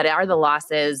 Like, what are the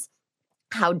losses?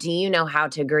 How do you know how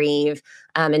to grieve,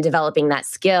 and developing that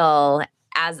skill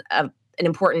as an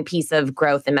important piece of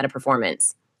growth and meta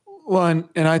performance? Well,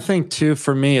 and I think too,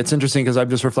 for me, it's interesting because I'm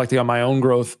just reflecting on my own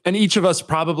growth, and each of us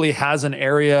probably has an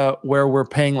area where we're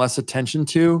paying less attention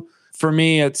to. For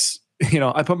me, it's,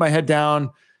 I put my head down,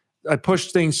 I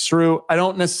push things through. I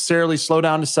don't necessarily slow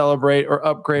down to celebrate or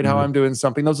upgrade how I'm doing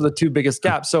something. Those are the two biggest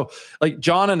gaps. So like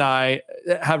John and I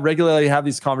regularly have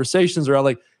these conversations around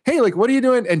like, hey, like, what are you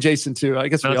doing? And Jason too. I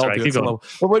guess we all do it. So,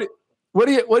 but what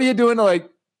are you doing to like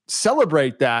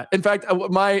celebrate that? In fact,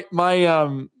 my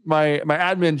admin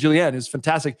Julianne is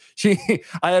fantastic.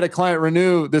 I had a client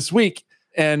renew this week,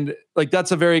 and like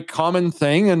that's a very common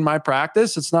thing in my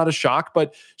practice. It's not a shock,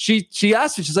 but she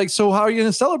asked me, she's like, so how are you going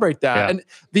to celebrate that?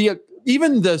 Yeah. And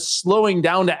even the slowing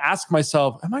down to ask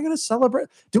myself, am I going to celebrate?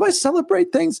 Do I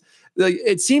celebrate things? Like,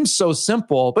 it seems so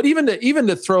simple, but even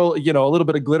to throw, a little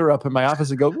bit of glitter up in my office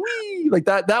and go, wee, like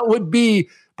that would be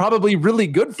probably really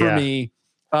good for me.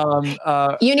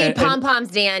 You need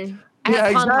pom-poms, Dan. I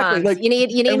have pom-poms. Exactly. Like,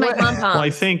 you need my pom-poms. Well,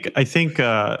 I think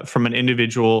from an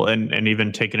individual and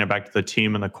even taking it back to the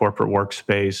team and the corporate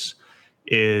workspace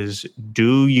is,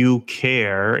 do you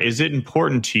care? Is it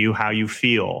important to you how you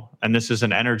feel? And this is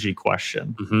an energy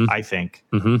question, I think.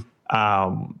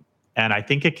 And I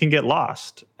think it can get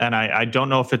lost. And I don't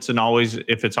know if it's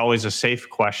always a safe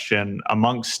question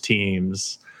amongst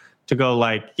teams to go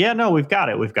like, yeah, no, we've got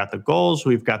it. We've got the goals,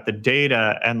 we've got the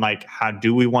data, and like, how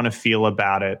do we want to feel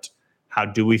about it? How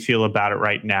do we feel about it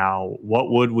right now? What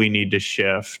would we need to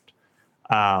shift?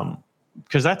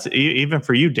 Because that's even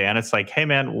for you, Dan. It's like, hey,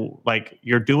 man, like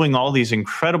you're doing all these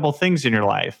incredible things in your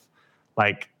life.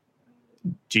 Like,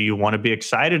 do you want to be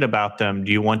excited about them?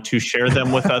 Do you want to share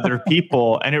them with other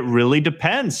people? And it really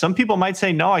depends. Some people might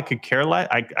say, no, I could care less.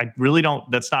 I really don't.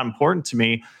 That's not important to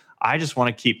me. I just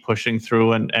want to keep pushing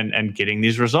through and getting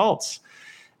these results.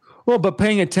 Well, but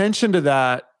paying attention to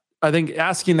that, I think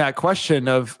asking that question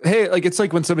of, hey, like, it's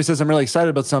like when somebody says, I'm really excited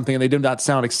about something and they do not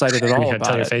sound excited at all about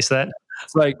tell it. your face that.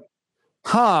 It's like,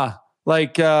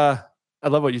 like, I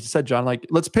love what you said, John. Like,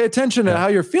 let's pay attention to how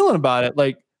you're feeling about it.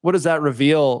 Like, what does that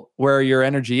reveal where your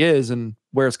energy is and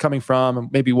where it's coming from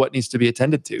and maybe what needs to be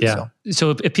attended to? Yeah.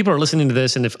 So if people are listening to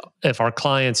this, and if our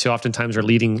clients who oftentimes are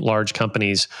leading large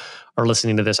companies are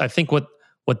listening to this, I think what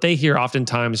they hear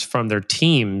oftentimes from their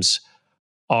teams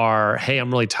are, hey,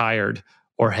 I'm really tired,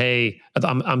 or hey,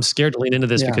 I'm scared to lean into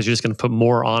this because you're just going to put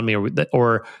more on me,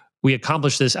 or we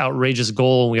accomplished this outrageous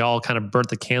goal and we all kind of burnt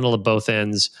the candle at both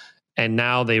ends, and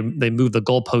now they move the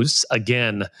goalposts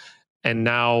again, and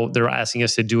now they're asking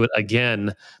us to do it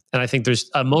again. And I think there's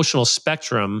emotional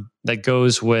spectrum that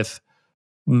goes with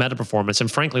meta performance.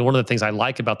 And frankly, one of the things I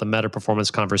like about the meta performance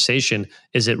conversation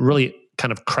is it really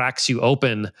kind of cracks you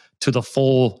open to the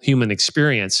full human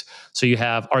experience. So you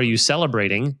have, are you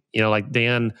celebrating? Like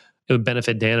Dan, it would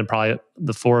benefit Dan and probably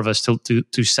the four of us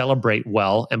to celebrate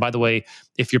well. And by the way,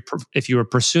 if you're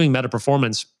pursuing meta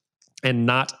performance and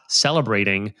not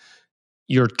celebrating,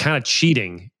 you're kind of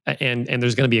cheating, and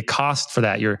there's going to be a cost for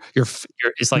that.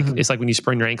 It's like when you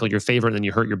sprain your ankle, your favorite, and then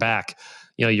you hurt your back.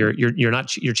 You're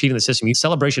cheating the system.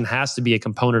 Celebration has to be a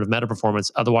component of meta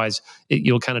performance. Otherwise,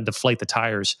 you'll kind of deflate the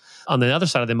tires. On the other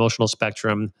side of the emotional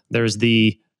spectrum, there's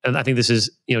and I think this is,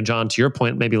 John, to your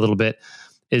point, maybe a little bit,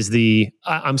 is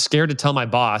I'm scared to tell my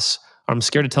boss, or I'm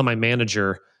scared to tell my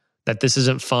manager that this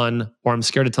isn't fun, or I'm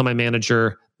scared to tell my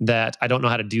manager that I don't know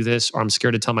how to do this, or I'm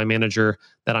scared to tell my manager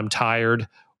that I'm tired,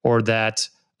 or that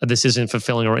this isn't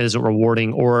fulfilling or isn't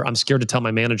rewarding, or I'm scared to tell my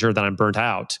manager that I'm burnt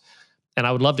out. And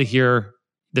I would love to hear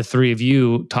the three of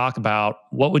you talk about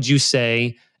what would you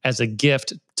say as a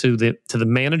gift to the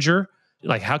manager?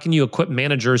 Like, how can you equip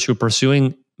managers who are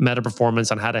pursuing meta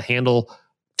performance on how to handle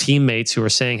teammates who are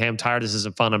saying, hey, I'm tired, this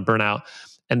isn't fun, I'm burnt out?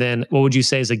 And then what would you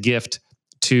say is a gift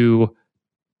to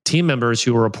team members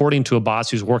who are reporting to a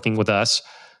boss who's working with us,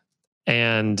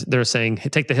 and they're saying, hey,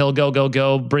 take the hill,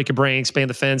 go, break your brain, expand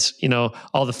the fence,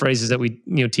 all the phrases that we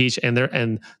teach,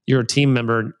 and you're a team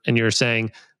member and you're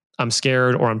saying, I'm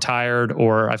scared, or I'm tired,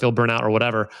 or I feel burnout, or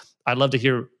whatever. I'd love to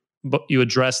hear you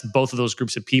address both of those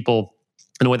groups of people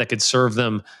in a way that could serve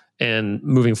them and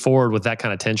moving forward with that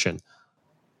kind of tension.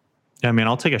 Yeah, I mean,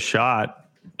 I'll take a shot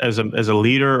as a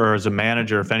leader or as a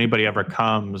manager. If anybody ever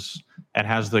comes and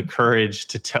has the courage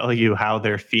to tell you how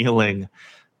they're feeling,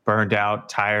 burned out,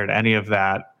 tired, any of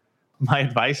that, my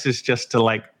advice is just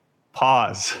to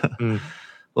pause.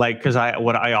 Because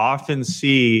what I often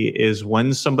see is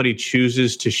when somebody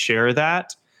chooses to share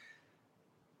that,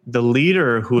 the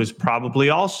leader, who is probably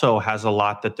also has a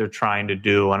lot that they're trying to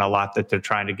do and a lot that they're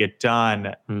trying to get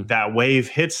done, that wave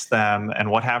hits them, and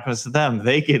what happens to them?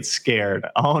 They get scared.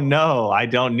 Oh no, I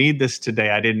don't need this today.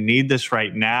 I didn't need this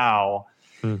right now.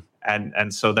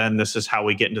 And so then this is how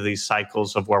we get into these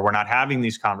cycles of where we're not having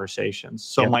these conversations.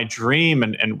 So my dream,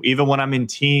 and even when I'm in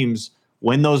teams,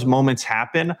 when those moments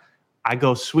happen, I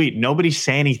go, sweet, nobody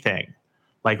say anything.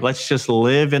 Let's just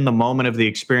live in the moment of the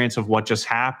experience of what just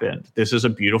happened. This is a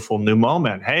beautiful new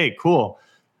moment. Hey, cool.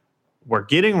 We're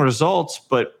getting results,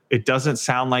 but it doesn't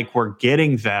sound like we're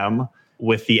getting them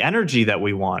with the energy that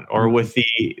we want, or with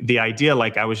the idea.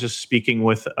 Like, I was just speaking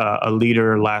with a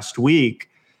leader last week.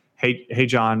 Hey,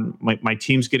 John, my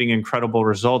team's getting incredible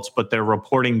results, but they're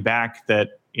reporting back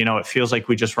that, it feels like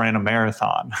we just ran a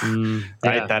marathon,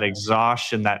 right? Yeah. That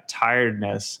exhaustion, that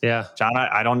tiredness. Yeah. John,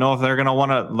 I don't know if they're going to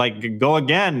want to go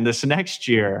again this next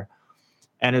year.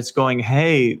 And it's going,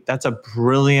 hey, that's a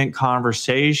brilliant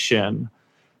conversation.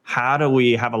 How do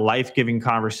we have a life-giving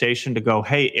conversation to go,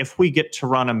 hey, if we get to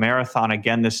run a marathon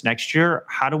again this next year,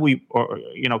 how do we, or,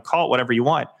 call it whatever you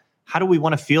want. How do we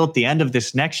want to feel at the end of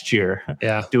this next year?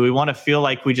 Yeah. Do we want to feel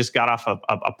like we just got off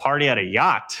a party at a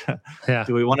yacht? Yeah.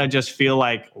 Do we want to just feel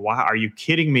like, wow, are you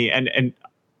kidding me? And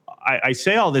I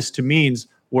say all this to means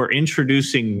we're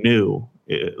introducing new.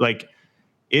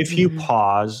 If you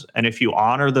pause and if you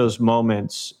honor those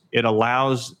moments, it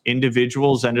allows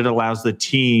individuals and it allows the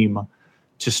team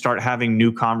to start having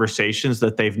new conversations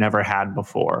that they've never had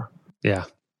before. Yeah,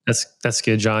 that's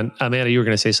good, John. Amanda, you were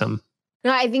going to say something.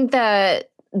 No, I think the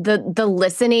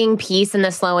listening piece and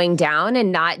the slowing down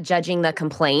and not judging the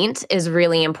complaint is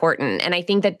really important. And I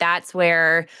think that's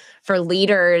where, for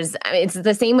leaders, it's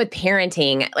the same with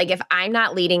parenting. If I'm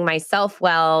not leading myself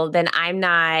well, then I'm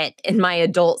not in my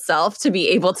adult self to be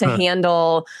able to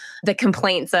handle the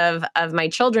complaints of my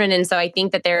children. And so I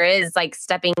think that there is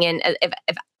stepping in.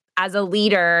 If as a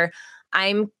leader,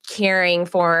 I'm caring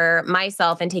for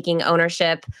myself and taking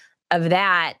ownership of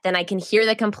that, then I can hear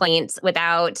the complaints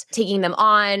without taking them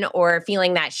on or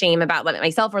feeling that shame about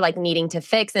myself or like needing to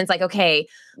fix. And it's like, okay,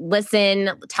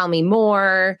 listen, tell me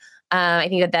more. I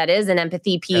think that is an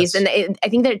empathy piece. Yes. And I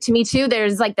think that to me too,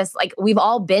 there's like this, like we've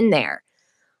all been there.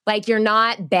 Like you're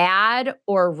not bad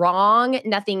or wrong.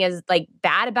 Nothing is like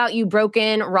bad about you,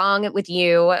 broken, wrong with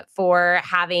you for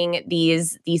having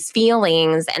these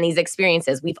feelings and these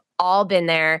experiences. We've all been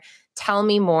there. Tell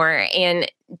me more.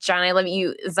 And John, I love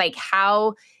you. It's like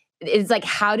how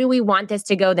do we want this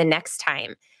to go the next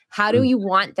time? How do you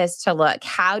want this to look?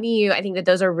 I think that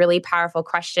those are really powerful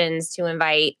questions to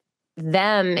invite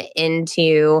them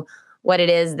into what it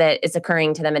is that is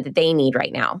occurring to them and that they need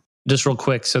right now. Just real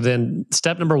quick. So then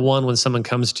step number one, when someone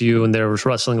comes to you and they're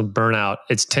wrestling with burnout,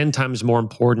 it's 10 times more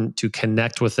important to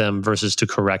connect with them versus to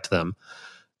correct them.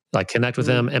 Like connect with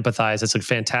them, empathize. It's a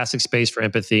fantastic space for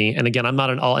empathy. And again, I'm not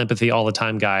an all empathy all the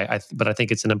time guy, but I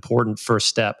think it's an important first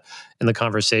step in the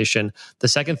conversation. The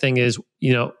second thing is,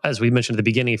 as we mentioned at the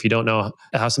beginning, if you don't know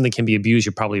how something can be abused,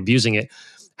 you're probably abusing it.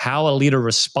 How a leader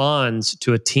responds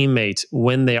to a teammate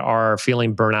when they are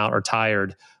feeling burnout or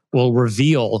tired will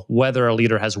reveal whether a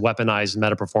leader has weaponized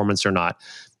meta performance or not.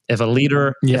 If a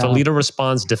leader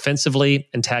responds defensively,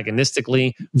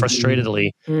 antagonistically,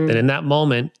 frustratedly, then in that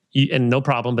moment, and no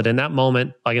problem, but in that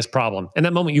moment, I guess problem. In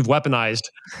that moment, you've weaponized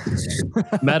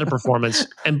meta performance.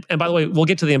 And by the way, we'll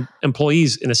get to the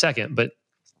employees in a second,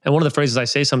 and one of the phrases I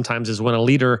say sometimes is when a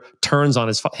leader turns on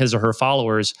his or her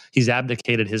followers, he's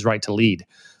abdicated his right to lead.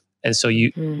 And so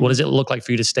what does it look like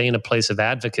for you to stay in a place of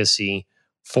advocacy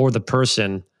for the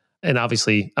person? And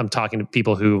obviously, I'm talking to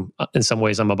people who, in some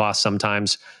ways, I'm a boss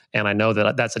sometimes. And I know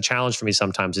that that's a challenge for me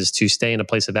sometimes, is to stay in a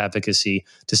place of advocacy,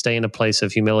 to stay in a place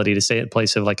of humility, to stay in a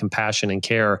place of like compassion and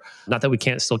care. Not that we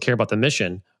can't still care about the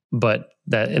mission, but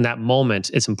that in that moment,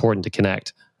 it's important to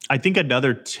connect. I think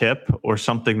another tip or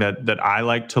something that I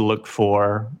like to look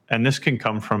for, and this can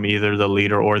come from either the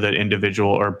leader or the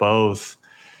individual or both,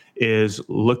 is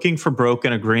looking for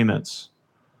broken agreements.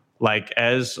 Like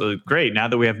great, now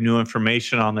that we have new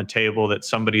information on the table that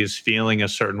somebody is feeling a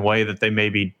certain way that they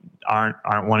maybe aren't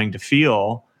wanting to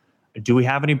feel, do we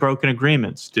have any broken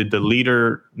agreements? Did the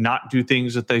leader not do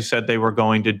things that they said they were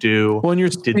going to do? Well,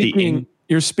 you're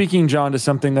speaking, John, to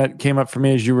something that came up for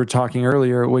me as you were talking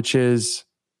earlier, which is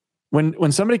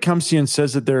when somebody comes to you and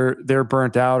says that they're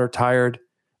burnt out or tired,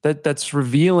 that's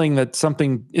revealing that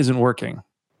something isn't working.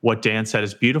 What Dan said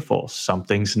is beautiful.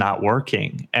 Something's not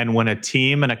working. And when a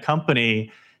team and a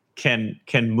company can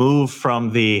move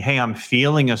from the, hey, I'm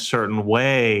feeling a certain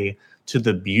way, to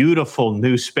the beautiful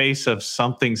new space of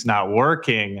something's not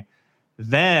working,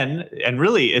 then, and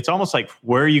really, it's almost like,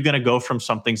 where are you going to go from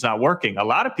something's not working? A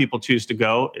lot of people choose to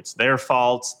go, it's their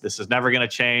fault. This is never going to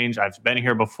change. I've been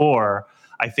here before.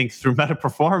 I think through meta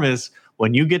performance,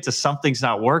 when you get to something's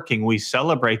not working, we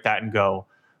celebrate that and go,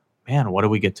 man, what do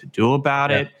we get to do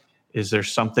about it? Is there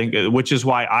something, which is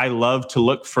why I love to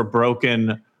look for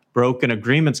broken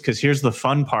agreements, because here's the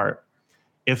fun part.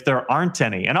 If there aren't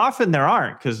any, and often there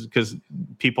aren't, because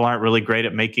people aren't really great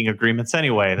at making agreements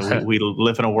anyway. We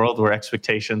live in a world where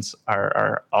expectations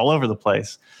are all over the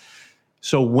place.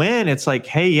 So when it's like,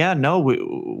 hey, yeah, no,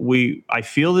 I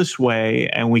feel this way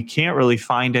and we can't really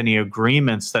find any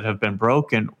agreements that have been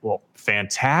broken. Well,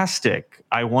 fantastic.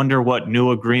 I wonder what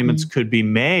new agreements could be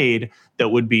made that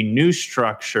would be new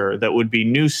structure, that would be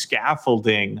new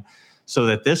scaffolding, so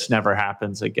that this never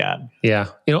happens again. Yeah.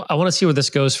 I want to see where this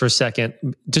goes for a second,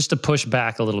 just to push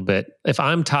back a little bit. If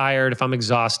I'm tired, if I'm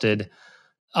exhausted,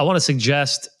 I want to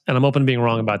suggest, and I'm open to being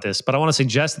wrong about this, but I want to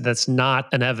suggest that that's not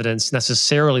an evidence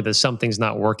necessarily that something's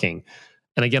not working.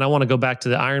 And again, I want to go back to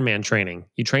the Ironman training.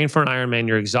 You train for an Ironman,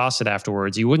 you're exhausted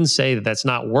afterwards. You wouldn't say that that's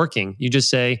not working. You just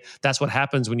say that's what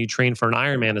happens when you train for an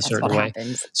Ironman a certain way.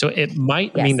 Happens. So it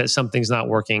might mean that something's not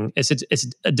working. It's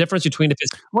a difference between if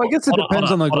it's... Well, I guess it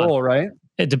depends on the goal, right?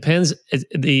 It depends.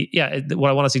 What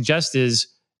I want to suggest is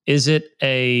it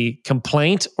a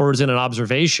complaint or is it an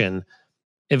observation?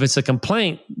 If it's a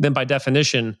complaint, then by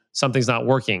definition, something's not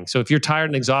working. So if you're tired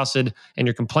and exhausted and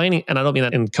you're complaining, and I don't mean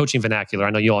that in coaching vernacular, I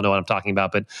know you all know what I'm talking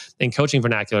about, but in coaching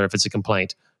vernacular, if it's a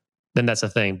complaint, then that's a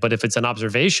thing. But if it's an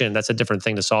observation, that's a different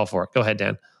thing to solve for. Go ahead,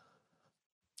 Dan.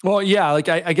 Well, yeah, like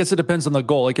I guess it depends on the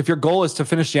goal. Like if your goal is to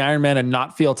finish the Ironman and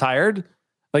not feel tired,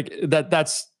 like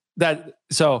that's that.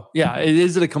 So yeah,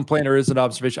 is it a complaint or is it an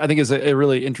observation? I think is a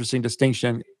really interesting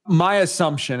distinction. My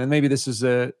assumption, and maybe this is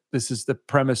the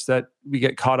premise that we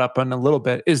get caught up on a little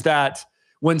bit, is that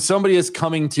when somebody is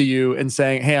coming to you and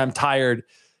saying, "Hey, I'm tired,"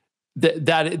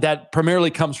 that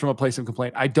primarily comes from a place of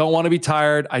complaint. I don't want to be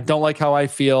tired. I don't like how I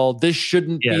feel. This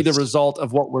shouldn't be the result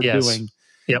of what we're doing.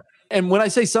 Yep. And when I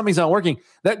say something's not working,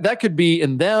 that could be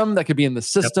in them, that could be in the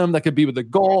system, that could be with the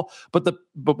goal. But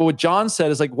what John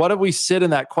said is like, what if we sit in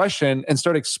that question and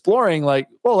start exploring like,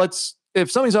 well,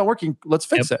 if something's not working, let's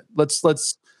fix it.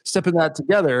 Let's step in that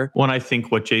together. Well, I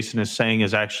think what Jason is saying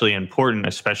is actually important,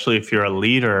 especially if you're a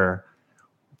leader,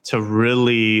 to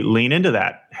really lean into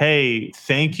that. Hey,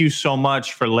 thank you so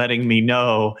much for letting me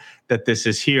know that this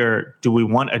is here. Do we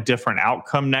want a different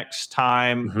outcome next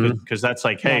time? Because that's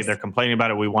like, hey, they're complaining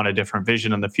about it. We want a different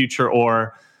vision in the future.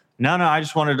 Or no, I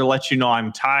just wanted to let you know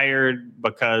I'm tired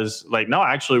because like, no,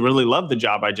 I actually really love the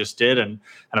job I just did. And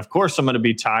of course I'm going to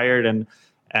be tired.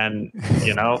 And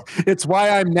you know, it's why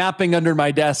I'm napping under my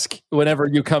desk whenever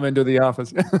you come into the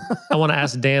office. I want to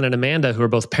ask Dan and Amanda, who are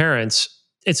both parents.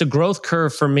 It's a growth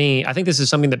curve for me. I think this is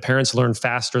something that parents learn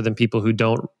faster than people who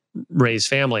don't raise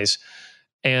families.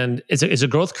 And it's a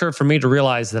growth curve for me to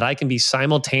realize that I can be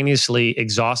simultaneously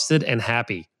exhausted and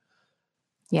happy.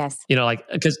 Yes. You know, like,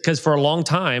 because for a long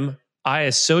time, I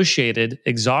associated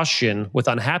exhaustion with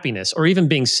unhappiness or even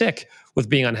being sick with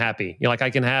being unhappy. You know, like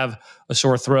I can have a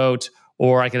sore throat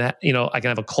or I can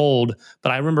have a cold.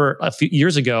 But I remember a few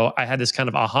years ago, I had this kind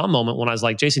of aha moment when I was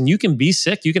like, Jason, you can be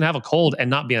sick, you can have a cold and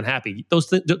not be unhappy. Those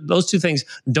two things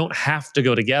don't have to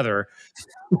go together.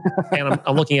 And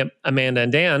I'm looking at Amanda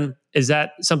and Dan. Is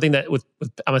that something that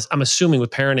I'm assuming with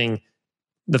parenting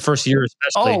the first year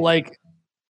especially? Oh, like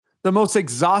the most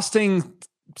exhausting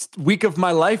week of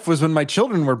my life was when my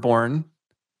children were born.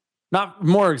 Not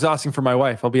more exhausting for my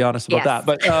wife, I'll be honest about that.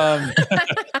 But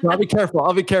I'll be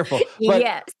careful. But,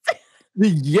 yes.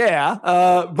 Yeah.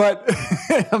 But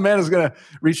Amanda's gonna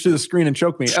reach through the screen and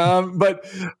choke me. But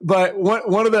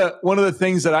one of the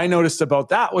things that I noticed about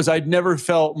that was I'd never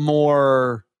felt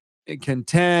more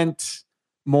content,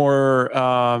 more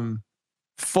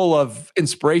full of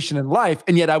inspiration in life,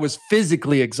 and yet I was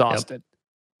physically exhausted.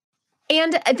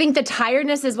 And I think the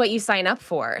tiredness is what you sign up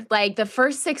for. Like the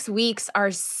first 6 weeks are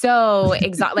so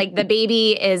exhausting. Like the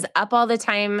baby is up all the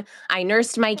time. I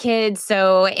nursed my kids,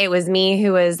 so it was me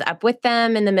who was up with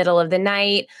them in the middle of the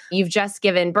night. You've just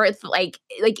given birth. Like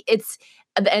it's,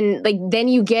 and like then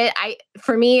you get.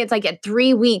 For me, it's like at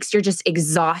 3 weeks you're just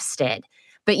exhausted.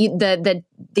 But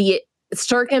the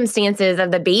circumstances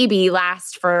of the baby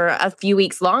last for a few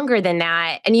weeks longer than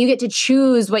that. And you get to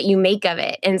choose what you make of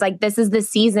it. And it's like, this is the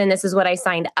season. This is what I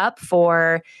signed up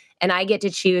for. And I get to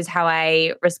choose how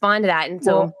I respond to that. And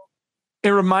so it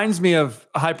reminds me of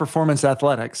high performance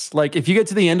athletics. Like if you get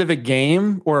to the end of a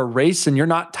game or a race and you're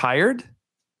not tired.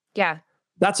 Yeah.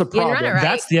 That's a problem. Right.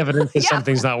 That's the evidence that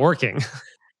something's not working.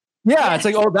 Yeah. It's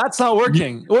like, oh, that's not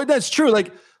working. Well, that's true.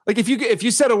 Like if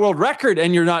you set a world record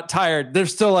and you're not tired, they're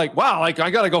still like, wow, like I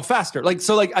got to go faster. Like,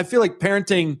 so like, I feel like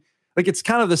parenting, like it's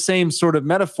kind of the same sort of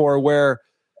metaphor where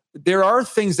there are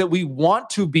things that we want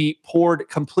to be poured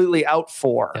completely out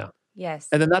for. Yeah. Yes.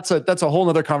 And then that's a whole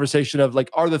nother conversation of like,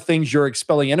 are the things you're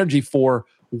expelling energy for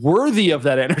worthy of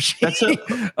that energy?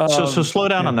 So slow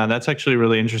down on that. That's actually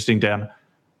really interesting, Dan.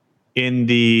 In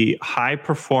the high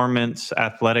performance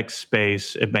athletic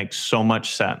space, it makes so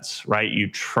much sense, right? You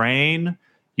train,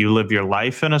 you live your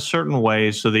life in a certain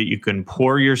way so that you can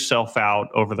pour yourself out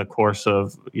over the course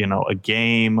of, a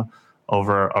game,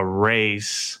 over a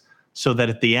race, so that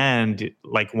at the end,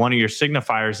 like one of your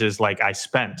signifiers is like, I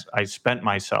spent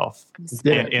myself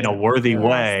in a worthy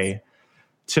way.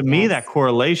 To me, that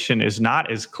correlation is not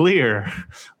as clear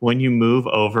when you move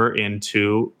over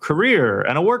into career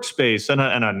and a workspace and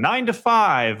a 9 to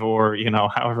 5 or,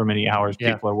 however many hours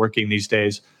people are working these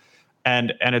days.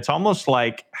 And it's almost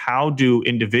like, how do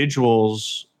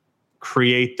individuals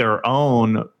create their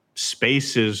own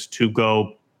spaces to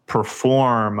go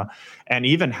perform? And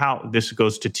even how this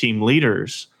goes to team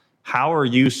leaders. How are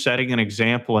you setting an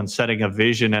example and setting a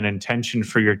vision and intention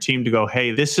for your team to go,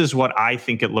 hey, this is what I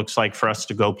think it looks like for us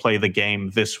to go play the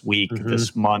game this week,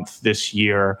 this month, this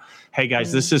year. Hey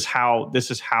guys, this is how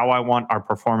I want our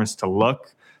performance to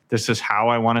look. This is how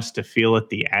I want us to feel at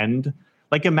the end.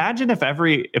 Like imagine if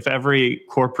every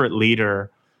corporate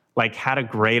leader like had a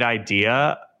great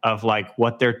idea of like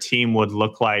what their team would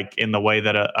look like in the way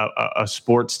that a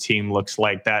sports team looks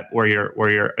like, that where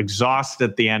you're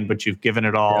exhausted at the end, but you've given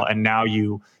it all, and now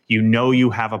you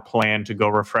have a plan to go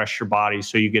refresh your body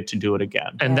so you get to do it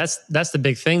again. And that's the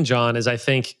big thing, John, is I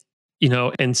think,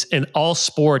 in all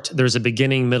sport, there's a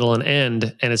beginning, middle, and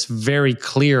end. And it's very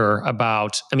clear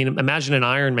about, imagine an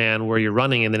Ironman where you're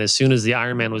running, and then as soon as the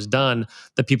Ironman was done,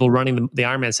 the people running the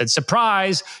Ironman said,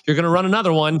 surprise, you're going to run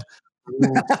another one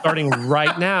starting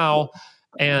right now.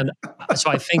 And so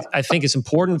I think it's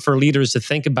important for leaders to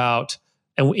think about,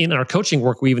 and in our coaching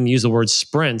work, we even use the word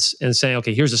sprints and saying,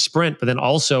 okay, here's a sprint, but then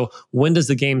also when does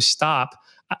the game stop?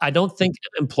 I don't think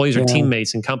employees or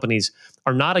teammates and companies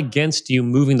are not against you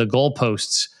moving the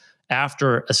goalposts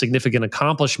after a significant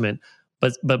accomplishment.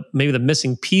 But maybe the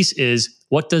missing piece is,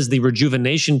 what does the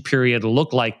rejuvenation period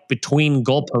look like between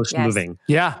goalpost moving?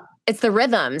 Yeah. It's the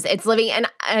rhythms. It's living.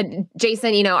 And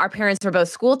Jason, our parents were both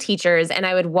school teachers, and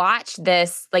I would watch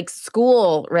this like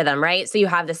school rhythm, right? So you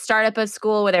have the startup of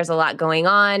school where there's a lot going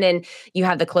on, and you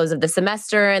have the close of the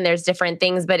semester and there's different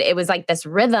things, but it was like this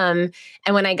rhythm.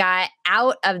 And when I got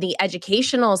out of the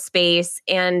educational space,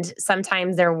 and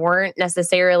sometimes there weren't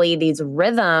necessarily these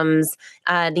rhythms,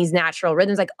 these natural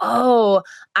rhythms, like, oh,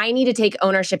 I need to take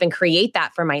ownership and create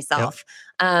that for myself.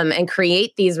 And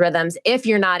create these rhythms if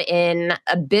you're not in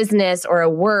a business or a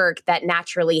work that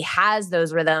naturally has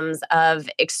those rhythms of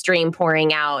extreme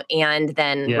pouring out and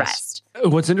then rest.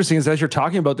 What's interesting is, as you're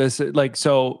talking about this, like,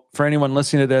 so for anyone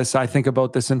listening to this, I think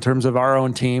about this in terms of our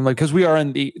own team, like, because we are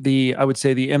in the I would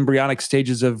say the embryonic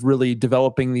stages of really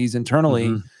developing these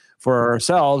internally for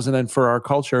ourselves and then for our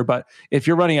culture. But if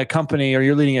you're running a company or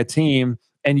you're leading a team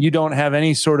and you don't have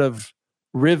any sort of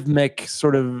rhythmic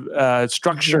sort of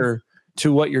structure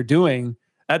to what you're doing,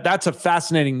 that's a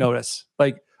fascinating notice.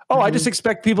 Like, I just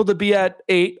expect people to be at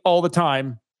 8 all the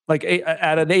time, like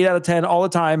at an 8 out of 10 all the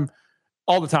time.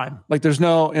 Like, there's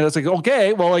no, it's like,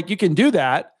 okay, well, like, you can do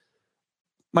that.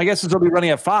 My guess is they'll be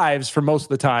running at 5s for most of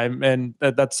the time, and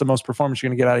that's the most performance you're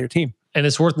going to get out of your team. And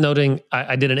it's worth noting,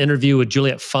 I did an interview with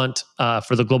Juliet Funt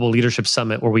for the Global Leadership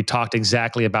Summit where we talked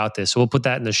exactly about this. So we'll put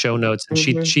that in the show notes. And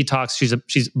she talks.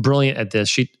 She's brilliant at this.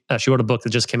 She wrote a book that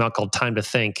just came out called Time to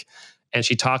Think, and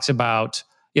she talks about,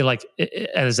 like,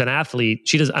 as an athlete,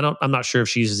 she does. I'm not sure if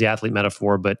she uses the athlete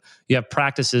metaphor, but you have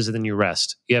practices and then you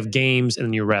rest. You have games and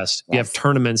then you rest. You have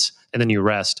tournaments and then you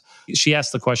rest. She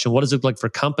asked the question, what does it look like for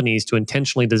companies to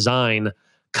intentionally design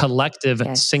collective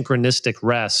synchronistic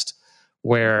rest,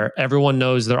 where everyone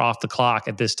knows they're off the clock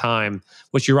at this time?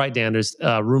 Which, you're right, Dan, there's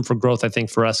room for growth, I think,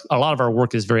 for us. A lot of our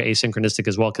work is very asynchronistic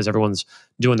as well, because everyone's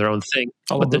doing their own thing.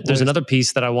 But there's another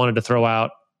piece that I wanted to throw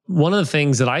out. One of the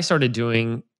things that I started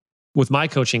doing with my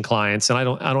coaching clients, and I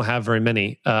don't have very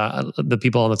many. The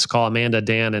people on this call, Amanda,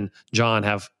 Dan, and John,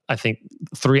 have, I think,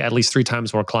 at least three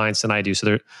times more clients than I do.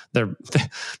 So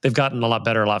they've gotten a lot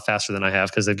better, a lot faster than I have,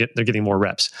 because they're getting more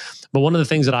reps. But one of the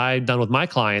things that I've done with my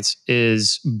clients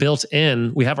is built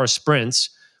in. We have our sprints,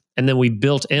 and then we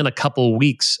built in a couple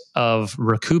weeks of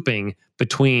recouping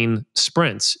between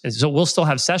sprints. And so we'll still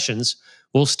have sessions,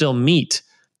 we'll still meet,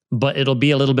 but it'll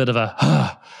be a little bit of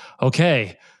a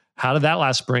okay. How did that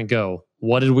last sprint go?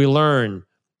 What did we learn?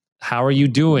 How are you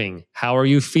doing? How are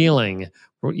you feeling?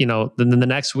 Then the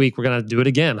next week we're going to do it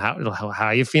again. How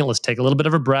are you feeling? Let's take a little bit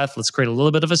of a breath. Let's create a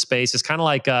little bit of a space. It's kind of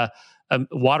like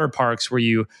water parks where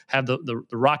you have the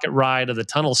rocket ride of the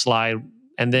tunnel slide,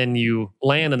 and then you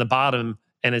land in the bottom,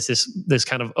 and it's this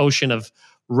kind of ocean of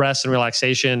rest and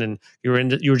relaxation. And you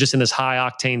were just in this high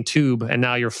octane tube, and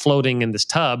now you're floating in this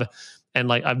tub. And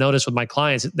like I've noticed with my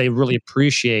clients, they really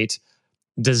appreciate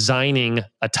designing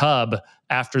a tub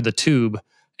after the tube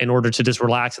in order to just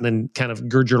relax and then kind of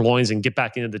gird your loins and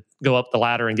go up the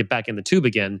ladder and get back in the tube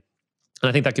again. And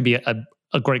I think that could be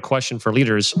a great question for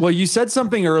leaders. Well, you said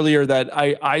something earlier that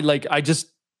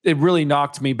it really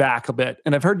knocked me back a bit.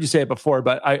 And I've heard you say it before,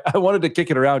 but I wanted to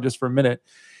kick it around just for a minute.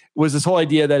 Was this whole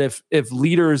idea that if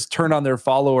leaders turn on their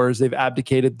followers, they've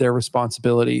abdicated their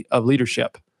responsibility of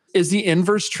leadership. Is the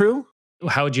inverse true?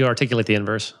 How would you articulate the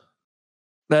inverse?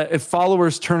 That if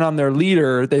followers turn on their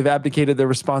leader, they've abdicated their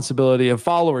responsibility of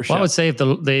followership. Well, I would say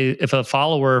if a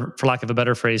follower, for lack of a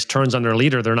better phrase, turns on their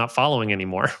leader, they're not following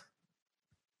anymore.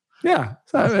 Yeah.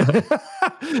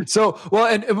 So, well,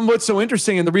 and what's so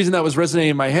interesting, and the reason that was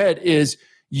resonating in my head is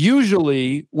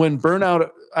usually when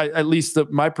burnout, at least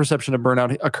my perception of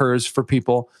burnout occurs for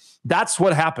people, that's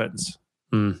what happens.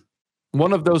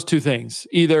 One of those two things,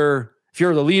 either if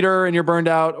you're the leader and you're burned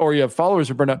out, or you have followers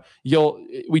who are burned out,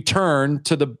 we turn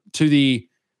to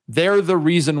they're the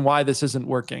reason why this isn't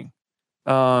working.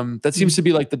 That seems to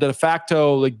be like the de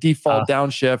facto, like default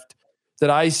downshift that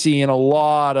I see in a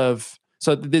lot of.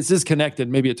 So this is connected.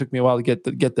 Maybe it took me a while to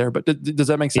get there, but does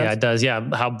that make sense? Yeah, it does.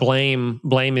 Yeah, how blame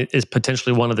is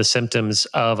potentially one of the symptoms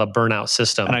of a burnout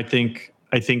system. And I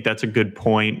think that's a good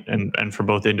point, and for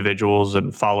both individuals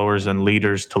and followers and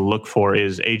leaders to look for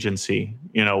is agency.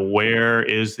 Where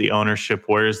is the ownership?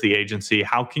 Where is the agency?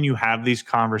 How can you have these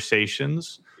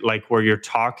conversations like where you're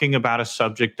talking about a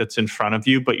subject that's in front of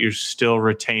you, but you still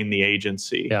retain the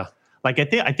agency? Yeah. Like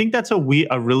I think that's a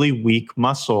really weak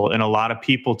muscle in a lot of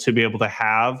people, to be able to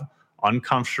have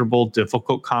uncomfortable,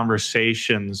 difficult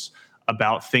conversations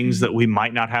about things that we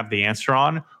might not have the answer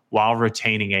on while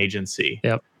retaining agency.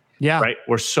 Yep. Yeah. Right.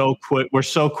 We're so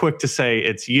quick to say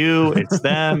it's you, it's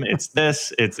them, it's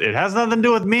this, it has nothing to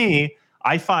do with me.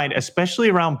 I find, especially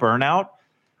around burnout,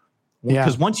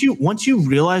 because once you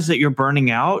realize that you're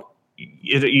burning out,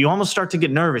 you almost start to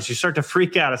get nervous. You start to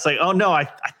freak out. It's like, oh no, I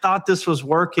thought this was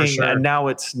working and now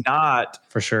it's not.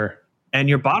 For sure. And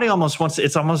your body almost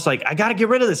it's almost like, I got to get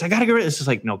rid of this. I got to get rid of this. It's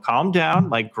like, no, calm down.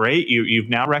 Like, great. You've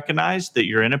now recognized that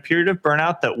you're in a period of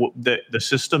burnout, that the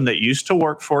system that used to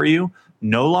work for you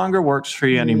no longer works for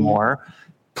you anymore.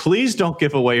 Please don't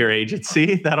give away your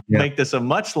agency. That'll make this a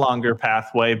much longer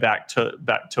pathway back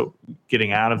to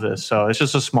getting out of this. So it's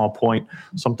just a small point,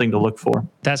 something to look for.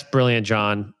 That's brilliant,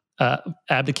 John.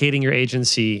 Abdicating your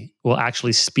agency will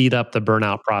actually speed up the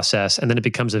burnout process, and then it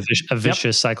becomes a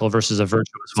vicious cycle versus a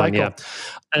virtuous one. Yeah.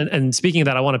 And speaking of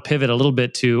that, I want to pivot a little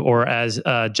bit to, or as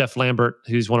Jeff Lambert,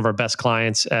 who's one of our best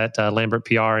clients at Lambert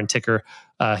PR and Ticker,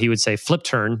 he would say, flip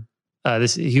turn.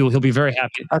 He'll be very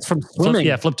happy. That's from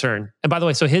swimming. Flip turn. And by the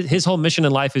way, so his whole mission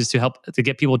in life is to help to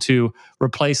get people to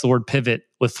replace the word pivot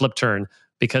with flip turn,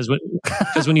 because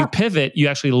when you pivot, you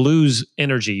actually lose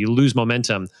energy, you lose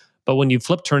momentum. But when you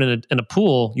flip turn in a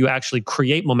pool, you actually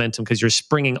create momentum because you're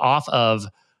springing off of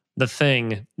the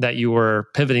thing that you were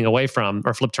pivoting away from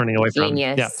or flip turning away from.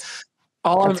 Genius. Yeah.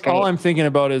 All I'm thinking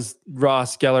about is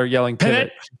Ross Geller yelling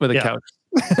pivot with a couch.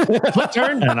 Flip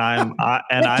turn. And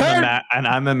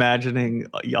I'm imagining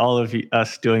all of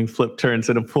us doing flip turns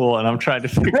in a pool, and I'm trying to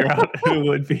figure out who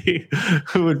would be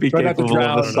capable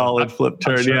of a solid flip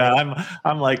turn. Sure. Yeah,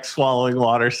 I'm like swallowing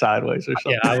water sideways or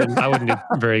something. Yeah, I wouldn't do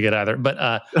very good either.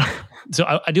 But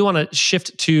so I do want to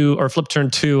shift to, or flip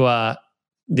turn to,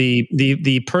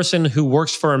 the person who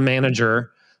works for a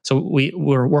manager. So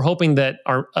we're hoping that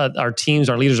our teams,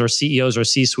 our leaders, our CEOs, our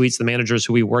C-suites, the managers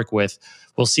who we work with,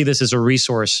 will see this as a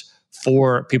resource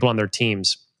for people on their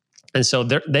teams. And so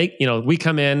we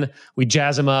come in, we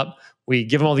jazz them up, we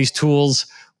give them all these tools,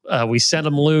 we send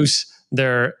them loose.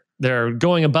 They're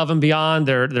going above and beyond.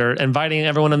 They're inviting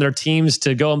everyone on their teams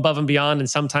to go above and beyond. And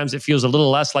sometimes it feels a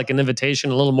little less like an invitation,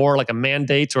 a little more like a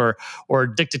mandate or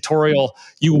dictatorial.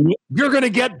 You're going to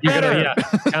get better,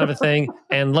 kind of a thing.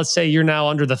 And let's say you're now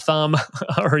under the thumb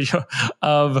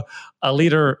of a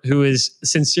leader who is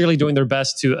sincerely doing their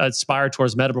best to aspire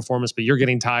towards meta performance, but you're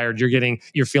getting tired.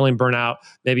 You're feeling burnout.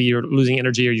 Maybe you're losing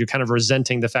energy, or you're kind of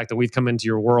resenting the fact that we've come into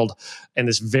your world in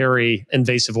this very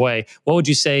invasive way. What would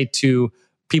you say to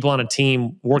people on a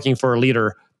team working for a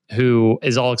leader who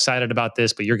is all excited about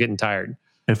this, but you're getting tired?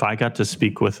 If I got to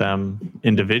speak with them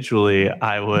individually,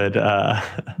 I would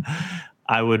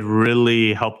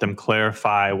really help them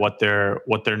clarify what they're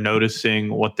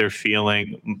noticing, what they're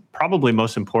feeling. Probably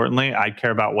most importantly, I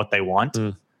care about what they want.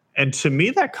 And to me,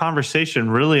 that conversation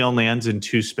really only ends in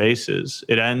two spaces.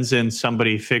 It ends in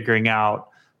somebody figuring out,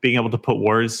 being able to put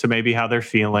words to maybe how they're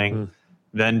feeling,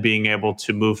 then being able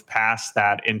to move past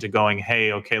that into going,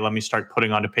 hey, okay, let me start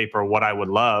putting onto paper what I would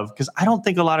love. Because I don't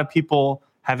think a lot of people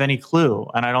have any clue.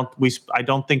 And I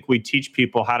don't think we teach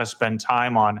people how to spend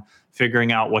time on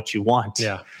figuring out what you want.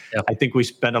 Yeah. I think we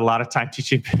spend a lot of time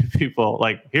teaching people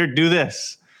like, here, do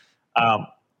this.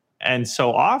 And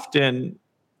so often,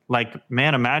 like,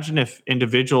 man, imagine if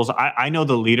individuals, I know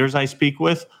the leaders I speak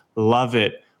with love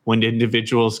it when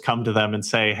individuals come to them and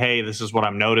say, hey, this is what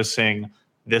I'm noticing.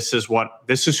 This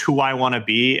is who I want to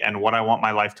be and what I want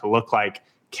my life to look like.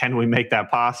 Can we make that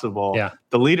possible? Yeah.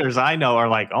 The leaders I know are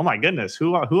like, oh my goodness,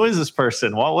 who is this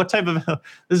person? Well, what type of,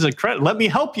 this is a credit. Let me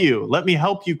help you. Let me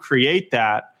help you create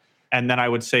that. And then I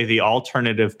would say the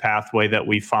alternative pathway that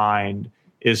we find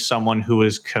is someone who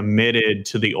is committed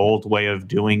to the old way of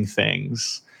doing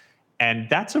things. And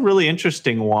that's a really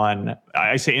interesting one.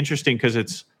 I say interesting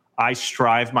because I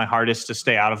strive my hardest to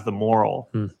stay out of the moral,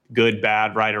 good,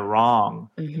 bad, right, or wrong.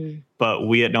 But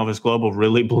we at Novus Global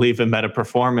really believe in meta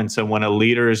performance. And when a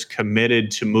leader is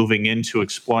committed to moving into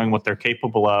exploring what they're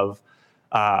capable of,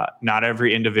 not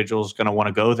every individual is going to want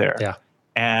to go there. Yeah.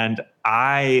 And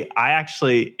I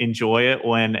actually enjoy it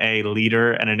when a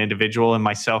leader and an individual and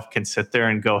myself can sit there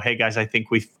and go, hey guys, I think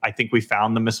we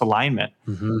found the misalignment,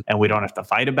 and we don't have to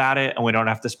fight about it. And we don't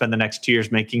have to spend the next 2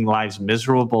 years making lives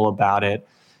miserable about it.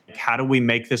 How do we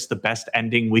make this the best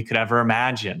ending we could ever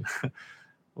imagine?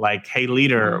 Like, hey,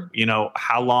 leader,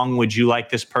 how long would you like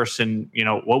this person?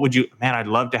 What would you, man, I'd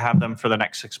love to have them for the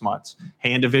next 6 months.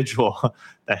 Hey, individual,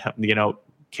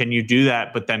 can you do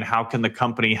that? But then how can the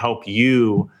company help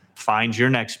you find your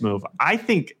next move? I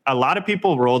think a lot of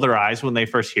people roll their eyes when they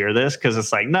first hear this because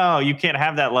it's like, no, you can't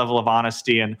have that level of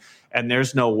honesty and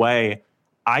there's no way.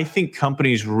 I think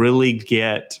companies really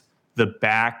get the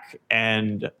back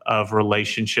end of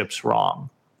relationships wrong,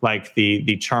 like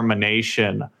the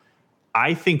termination.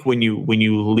 I think when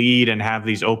you lead and have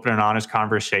these open and honest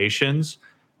conversations,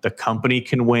 the company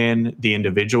can win, the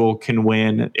individual can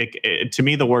win. To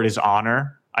me, the word is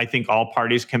honor. I think all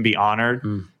parties can be honored.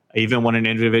 Even when an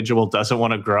individual doesn't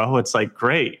want to grow, it's like,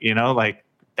 great, like,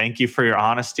 thank you for your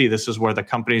honesty. This is where the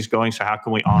company is going. So how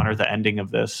can we honor the ending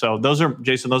of this? So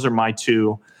Jason, those are my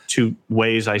two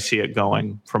ways I see it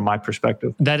going from my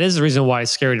perspective. That is the reason why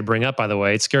it's scary to bring up, by the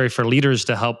way. It's scary for leaders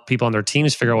to help people on their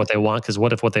teams figure out what they want, because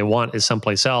what if what they want is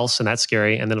someplace else? And that's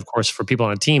scary. And then, of course, for people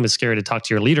on a team, it's scary to talk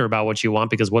to your leader about what you want,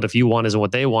 because what if you want isn't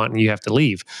what they want and you have to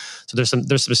leave? So there's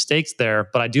some stakes there.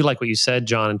 But I do like what you said,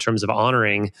 John, in terms of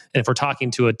honoring. And if we're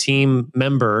talking to a team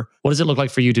member, what does it look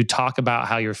like for you to talk about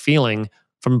how you're feeling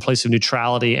from a place of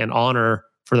neutrality and honor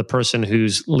for the person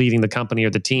who's leading the company or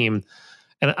the team?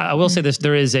 And I will say this,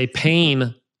 there is a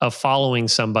pain of following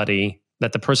somebody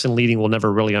that the person leading will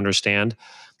never really understand.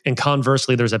 And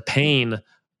conversely, there's a pain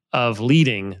of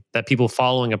leading that people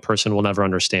following a person will never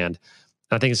understand.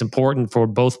 And I think it's important for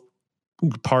both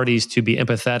parties to be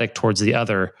empathetic towards the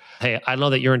other. Hey, I know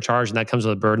that you're in charge and that comes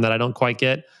with a burden that I don't quite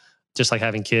get. Just like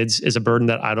having kids is a burden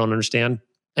that I don't understand.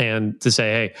 And to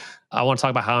say, hey, I want to talk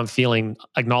about how I'm feeling,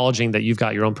 acknowledging that you've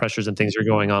got your own pressures and things you're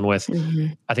going on with.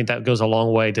 I think that goes a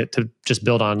long way to just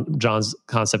build on John's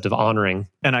concept of honoring.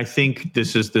 And I think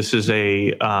this is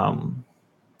a, I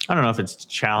don't know if it's a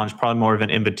challenge, probably more of an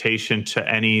invitation to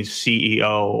any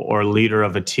CEO or leader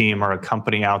of a team or a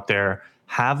company out there.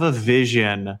 Have a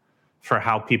vision for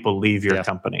how people leave your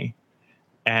company.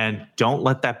 And don't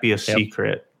let that be a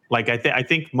secret. Like I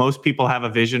think most people have a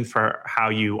vision for how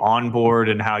you onboard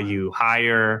and how you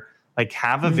hire. Like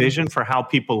have a vision for how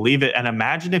people leave it. And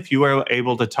imagine if you were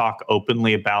able to talk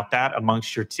openly about that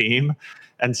amongst your team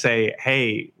and say,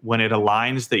 hey, when it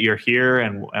aligns that you're here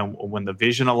and when the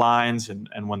vision aligns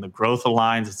and when the growth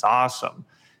aligns, it's awesome.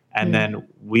 And then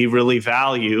we really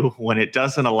value when it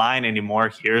doesn't align anymore.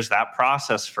 Here's that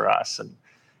process for us.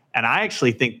 And I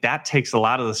actually think that takes a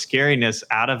lot of the scariness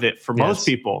out of it for most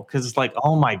people, because it's like,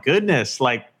 oh my goodness,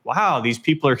 like, wow, these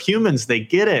people are humans. They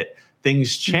get it.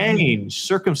 Things change,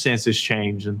 circumstances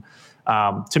change. And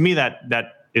to me,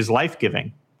 that is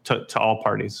life-giving to all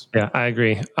parties. Yeah, I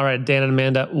agree. All right, Dan and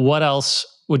Amanda, what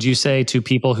else would you say to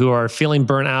people who are feeling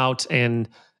burnt out and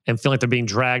feel like they're being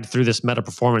dragged through this meta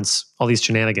performance, all these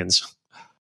shenanigans?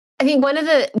 I think one of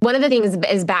the things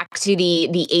is back to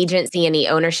the agency and the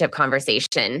ownership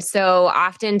conversation. So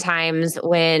oftentimes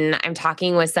when I'm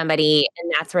talking with somebody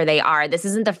and that's where they are, this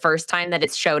isn't the first time that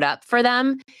it's showed up for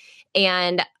them.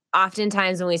 And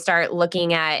oftentimes when we start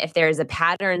looking at if there's a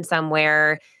pattern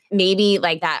somewhere, maybe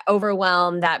like that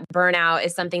overwhelm, that burnout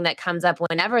is something that comes up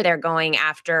whenever they're going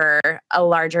after a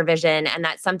larger vision. And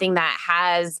that's something that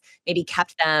has maybe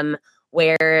kept them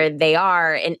where they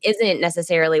are and isn't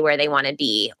necessarily where they want to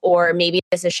be. Or maybe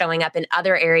this is showing up in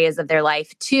other areas of their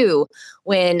life too,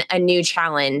 when a new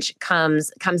challenge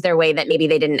comes their way that maybe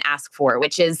they didn't ask for,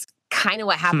 which is kind of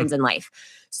what happens in life.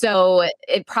 So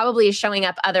it probably is showing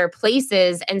up other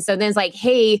places. And so then it's like,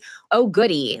 hey, oh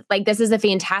goody, like this is a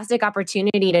fantastic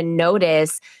opportunity to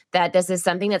notice that this is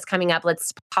something that's coming up.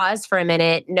 Let's pause for a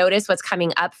minute, notice what's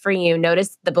coming up for you,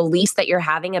 notice the beliefs that you're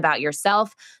having about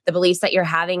yourself, the beliefs that you're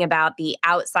having about the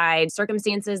outside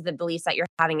circumstances, the beliefs that you're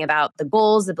having about the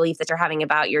goals, the beliefs that you're having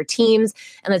about your teams.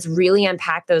 And let's really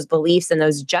unpack those beliefs and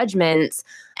those judgments.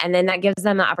 And then that gives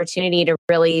them the opportunity to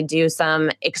really do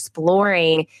some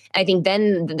exploring. I think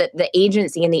then the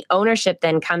agency and the ownership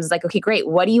then comes like, okay, great.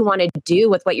 What do you want to do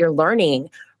with what you're learning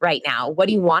right now? What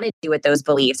do you want to do with those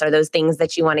beliefs? Are those things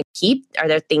that you want to keep? Are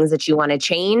there things that you want to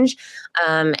change?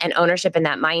 And ownership in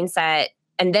that mindset.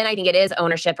 And then I think it is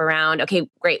ownership around, okay,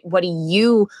 great. What do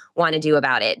you want to do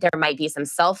about it? There might be some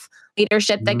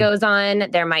self-leadership that goes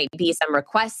on. There might be some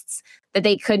requests that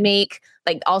they could make,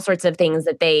 like all sorts of things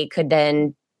that they could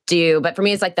then do. But for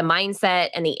me, it's like the mindset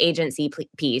and the agency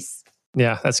piece.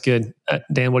 Yeah, that's good.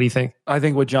 Dan, what do you think? I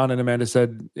think what John and Amanda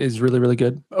said is really, really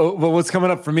good. Oh, well, what's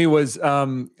coming up for me was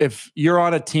if you're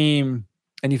on a team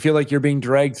and you feel like you're being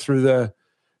dragged through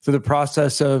the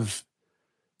process of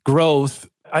growth,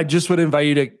 I just would invite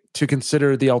you to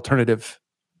consider the alternative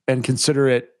and consider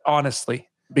it honestly,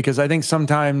 because I think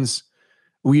sometimes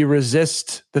we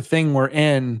resist the thing we're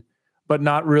in, but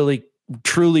not really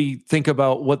truly think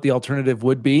about what the alternative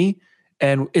would be.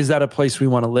 And is that a place we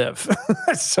want to live?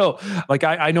 So like,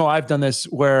 I know I've done this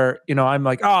where, I'm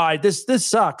like, this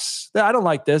sucks. I don't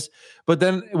like this. But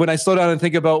then when I slow down and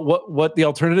think about what the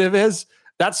alternative is,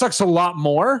 that sucks a lot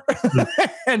more.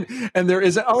 and there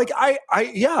is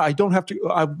I don't have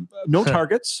to, no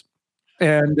targets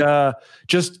and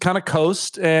just kind of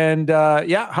coast. And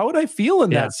how would I feel in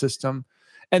that system?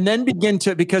 and then begin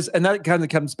to, and that kind of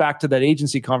comes back to that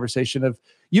agency conversation of,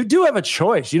 you do have a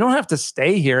choice. You don't have to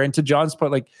stay here. And to John's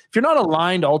point, like if you're not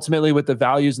aligned ultimately with the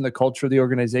values and the culture of the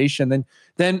organization,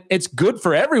 then it's good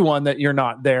for everyone that you're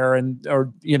not there,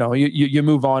 or you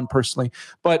move on personally.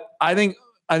 But I think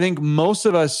most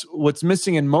of us, what's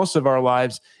missing in most of our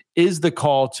lives is the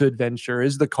call to adventure,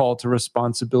 is the call to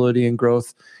responsibility and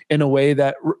growth in a way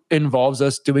that involves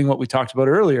us doing what we talked about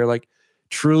earlier, like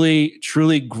truly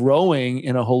growing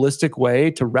in a holistic way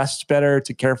to rest better,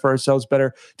 to care for ourselves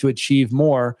better, to achieve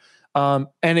more. And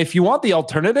if you want the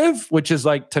alternative, which is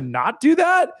like to not do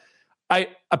that, I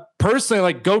personally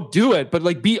like go do it, but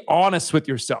like be honest with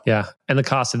yourself. Yeah. And the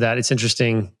cost of that, it's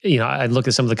interesting. I look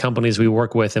at some of the companies we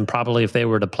work with, and probably if they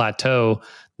were to plateau,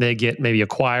 they get maybe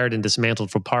acquired and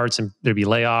dismantled for parts, and there'd be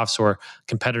layoffs, or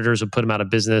competitors would put them out of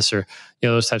business, or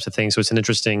those types of things. So it's an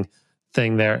interesting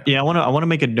thing there. Yeah, I want to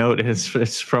make a note.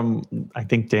 It's from, I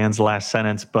think, Dan's last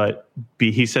sentence, but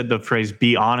he said the phrase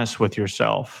 "be honest with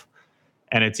yourself,"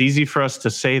 and it's easy for us to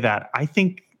say that. I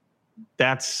think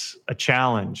that's a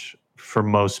challenge for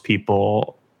most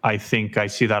people. I think I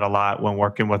see that a lot when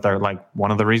working with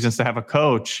one of the reasons to have a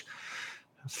coach.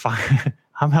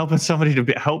 I'm helping somebody to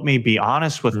help me be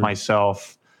honest with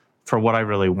myself for what I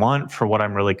really want, for what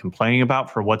I'm really complaining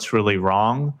about, for what's really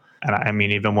wrong. And I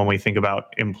mean, even when we think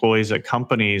about employees at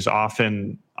companies,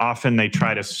 often they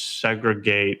try to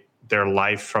segregate their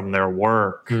life from their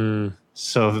work.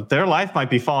 So their life might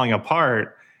be falling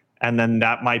apart, and then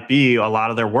that might be a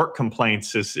lot of their work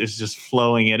complaints is just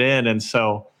flowing it in. And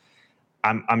so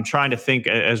I'm trying to think,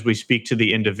 as we speak to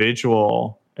the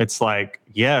individual, it's like,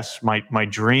 yes, my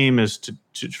dream is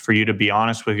for you to be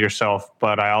honest with yourself.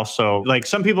 But I also, like,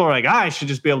 some people are like, I should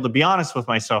just be able to be honest with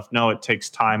myself. No, it takes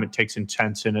time. It takes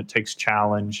intention. It takes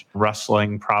challenge,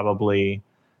 wrestling probably.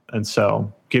 And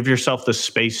so give yourself the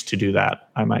space to do that,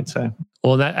 I might say.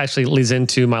 Well, that actually leads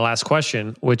into my last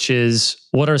question, which is,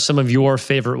 what are some of your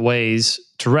favorite ways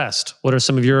to rest? What are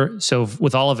some of so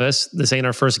with all of us, this ain't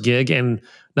our first gig. And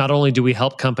not only do we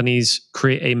help companies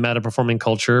create a meta-performing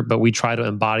culture, but we try to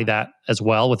embody that as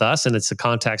well with us. And it's a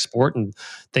contact sport, and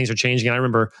things are changing. And I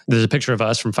remember there's a picture of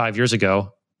us from 5 years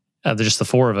ago. There's just the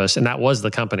four of us, and that was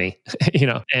the company,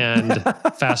 and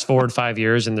fast forward 5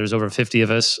 years, and there's over 50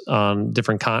 of us on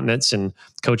different continents and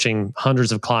coaching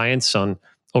hundreds of clients on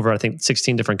over, I think,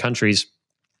 16 different countries,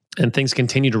 and things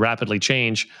continue to rapidly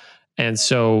change. And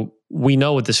so we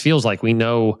know what this feels like. We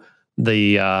know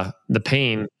the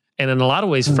pain. And in a lot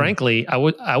of ways, frankly, I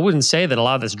wouldn't say that a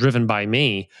lot of that's driven by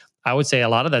me. I would say a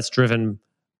lot of that's driven,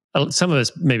 some of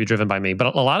it's maybe driven by me,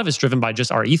 but a lot of it's driven by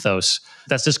just our ethos.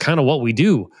 That's just kind of what we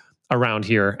do around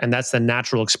here. And that's the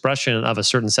natural expression of a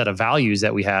certain set of values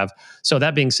that we have. So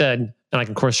that being said, and I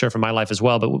can of course share from my life as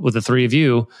well, but with the three of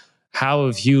you, how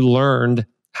have you learned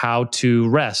how to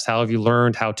rest? How have you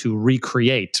learned how to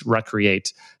recreate?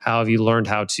 How have you learned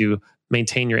how to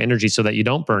maintain your energy so that you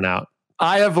don't burn out?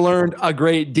 I have learned a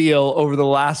great deal over the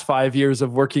last 5 years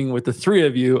of working with the three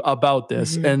of you about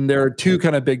this. And there are two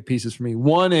kind of big pieces for me.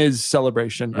 One is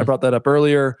celebration. I brought that up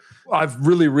earlier. I've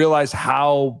really realized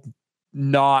how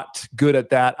not good at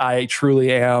that I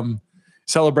truly am.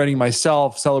 Celebrating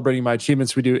myself, celebrating my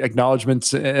achievements. We do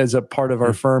acknowledgements as a part of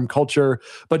our firm culture,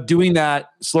 but doing that,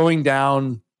 slowing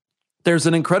down, there's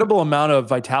an incredible amount of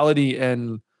vitality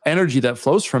and energy that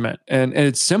flows from it. And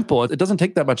it's simple. It doesn't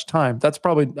take that much time. That's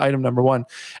probably item number one.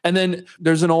 And then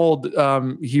there's an old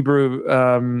Hebrew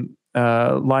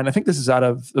line. I think this is out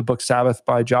of the book Sabbath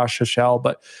by Josh Heschel,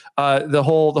 but the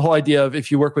whole idea of,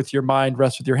 if you work with your mind,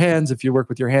 rest with your hands. If you work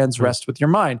with your hands, rest with your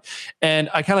mind. And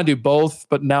I kind of do both,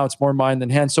 but now it's more mind than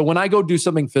hands. So when I go do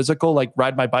something physical, like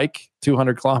ride my bike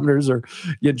 200 kilometers, or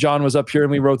John was up here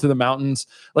and we rode through the mountains,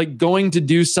 like going to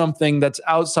do something that's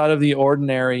outside of the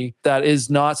ordinary, that is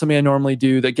not something I normally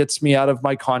do, that gets me out of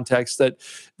my context, that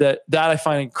I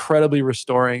find incredibly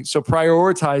restoring. So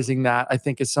prioritizing that, I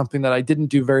think, is something that I didn't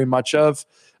do very much of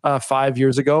 5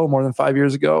 years ago, more than 5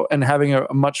 years ago, and having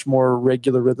a much more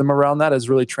regular rhythm around that has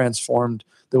really transformed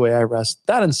the way I rest.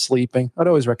 That and sleeping. I'd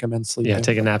always recommend sleeping. Yeah,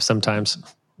 take a nap sometimes.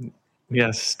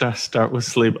 Yes, start with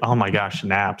sleep. Oh my gosh,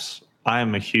 naps. I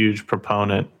am a huge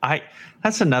proponent.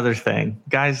 That's another thing.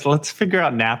 Guys, let's figure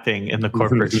out napping in the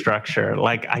corporate structure.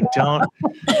 Like, I don't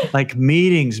like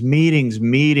meetings,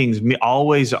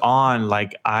 always on.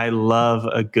 Like, I love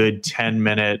a good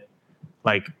 10-minute,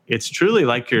 like, it's truly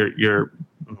like your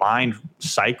mind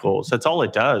cycles. That's all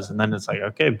it does. And then it's like,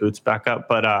 okay, boots back up.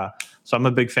 But so I'm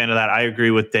a big fan of that. I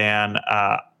agree with Dan.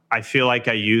 I feel like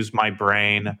I use my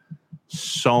brain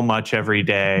so much every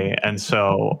day. And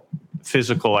so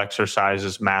physical exercise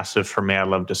is massive for me. I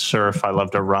love to surf. I love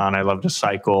to run. I love to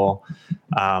cycle.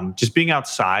 Just being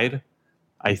outside,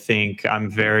 I think I'm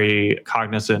very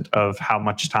cognizant of how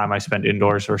much time I spend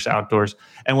indoors versus outdoors.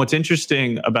 And what's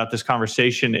interesting about this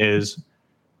conversation is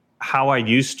how I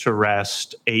used to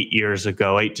rest 8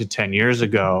 to 10 years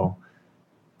ago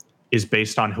is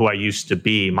based on who I used to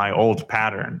be, my old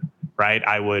pattern, right?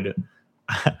 I would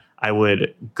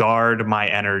guard my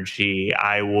energy.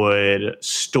 I would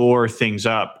store things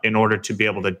up in order to be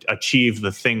able to achieve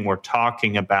the thing we're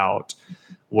talking about,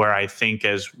 where I think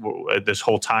as this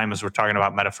whole time, as we're talking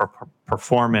about metaphor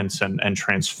performance and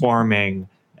transforming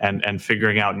and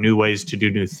figuring out new ways to do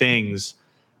new things,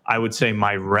 I would say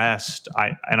my rest,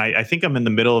 I think I'm in the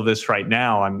middle of this right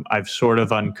now. I've sort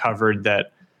of uncovered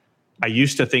that I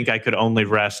used to think I could only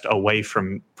rest away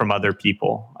from other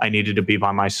people. I needed to be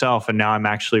by myself. And now I'm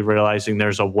actually realizing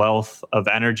there's a wealth of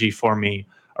energy for me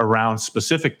around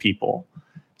specific people.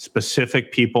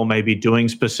 Specific people may be doing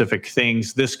specific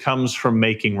things. This comes from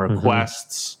making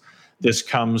requests. This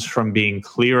comes from being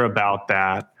clear about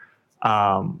that.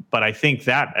 But I think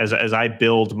that as I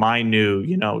build my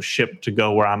new, ship to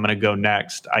go where I'm going to go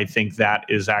next, I think that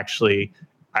is actually,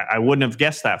 I wouldn't have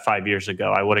guessed that 5 years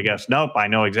ago. I would have guessed, nope, I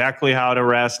know exactly how to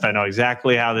rest. I know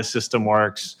exactly how the system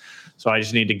works. So I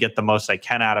just need to get the most I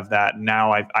can out of that.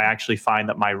 Now I actually find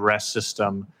that my rest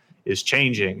system is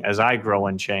changing as I grow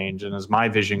and change, and as my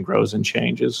vision grows and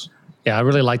changes. Yeah, I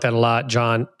really like that a lot,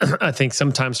 John. I think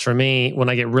sometimes for me, when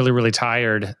I get really, really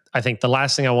tired, I think the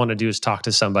last thing I want to do is talk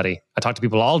to somebody. I talk to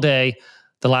people all day.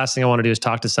 The last thing I want to do is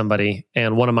talk to somebody.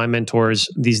 And one of my mentors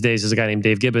these days is a guy named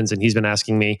Dave Gibbons, and he's been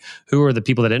asking me, who are the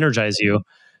people that energize you?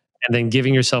 And then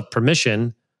giving yourself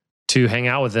permission to hang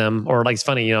out with them. Or like, it's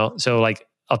funny, so like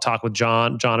I'll talk with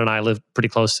John. John and I live pretty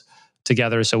close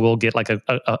together. So we'll get like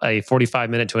a 45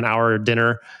 minute to an hour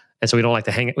dinner. And so we don't have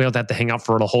to hang out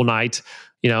for the whole night,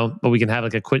 but we can have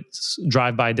like a quick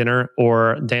drive-by dinner,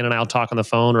 or Dan and I will talk on the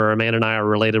phone, or Amanda and I are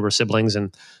related, we're siblings,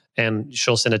 and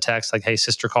she'll send a text like, hey,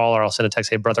 sister call, or I'll send a text,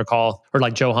 hey, brother call, or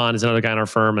like Johan is another guy in our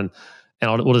firm, and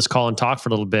we'll just call and talk for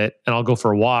a little bit, and I'll go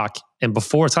for a walk. And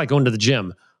before, it's like going to the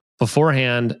gym.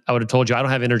 Beforehand, I would have told you, I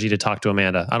don't have energy to talk to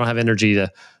Amanda. I don't have energy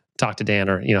to talk to Dan,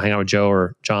 or, hang out with Joe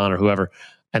or John or whoever.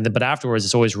 But afterwards,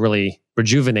 it's always really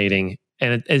rejuvenating.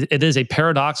 And it is a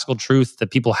paradoxical truth that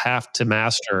people have to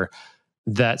master,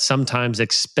 that sometimes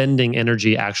expending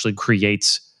energy actually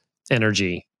creates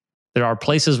energy. There are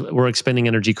places where expending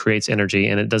energy creates energy,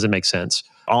 and it doesn't make sense.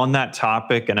 On that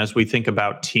topic, and as we think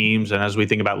about teams and as we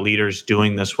think about leaders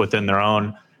doing this within their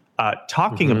own,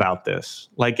 talking about this,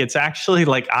 like it's actually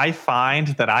like I find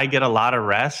that I get a lot of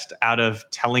rest out of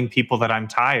telling people that I'm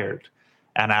tired,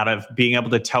 and out of being able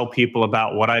to tell people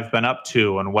about what I've been up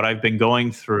to and what I've been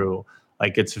going through.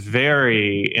 Like it's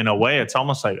very, in a way, it's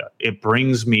almost like it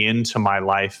brings me into my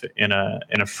life in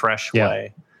a fresh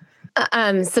way.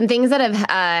 Some things that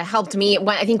have helped me.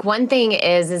 I think one thing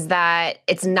is that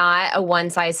it's not a one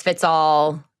size fits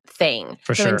all thing.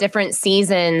 For so sure. In different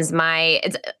seasons,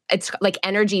 it's like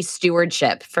energy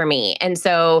stewardship for me. And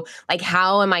so like,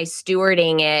 how am I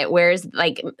stewarding it?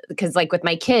 Because like with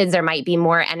my kids, there might be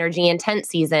more energy intense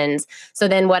seasons. So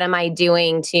then what am I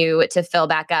doing to fill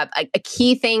back up? A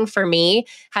key thing for me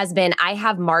has been, I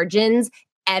have margins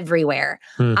everywhere.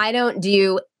 I don't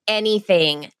do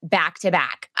anything back to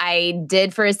back. I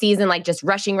did for a season, like just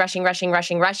rushing.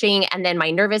 And then my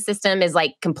nervous system is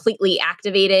like completely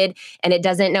activated and it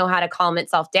doesn't know how to calm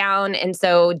itself down. And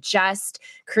so just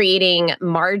creating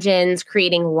margins,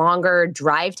 creating longer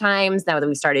drive times now that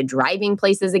we started driving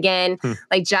places again,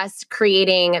 like just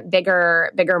creating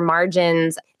bigger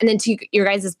margins. And then to your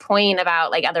guys' point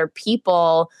about like other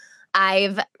people,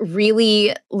 I've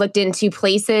really looked into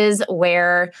places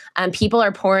where people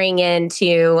are pouring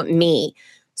into me.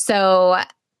 So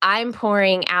I'm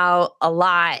pouring out a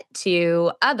lot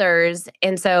to others.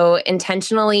 And so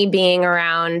intentionally being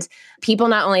around people,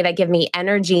 not only that give me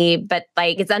energy, but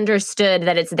like it's understood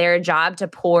that it's their job to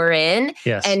pour in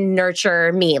and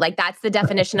nurture me. Like that's the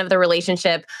definition of the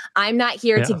relationship. I'm not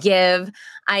here to give.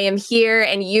 I am here,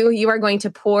 and you are going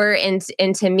to pour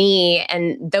into me.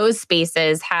 And those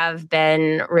spaces have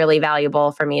been really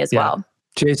valuable for me as well.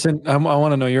 Jason, I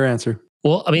want to know your answer.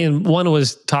 Well, I mean, one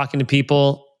was talking to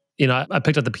people. I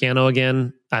picked up the piano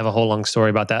again. I have a whole long story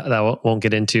about that I won't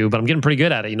get into, but I'm getting pretty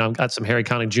good at it. I've got some Harry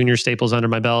Connick Jr. staples under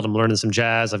my belt. I'm learning some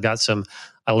jazz.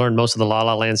 I learned most of the La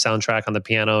La Land soundtrack on the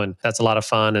piano, and that's a lot of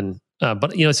fun. And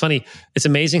but it's funny. It's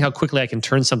amazing how quickly I can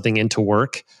turn something into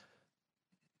work.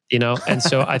 And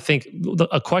so I think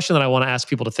a question that I want to ask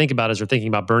people to think about as they're thinking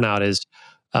about burnout is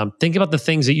think about the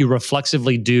things that you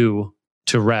reflexively do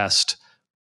to rest.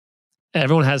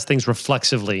 everyone has things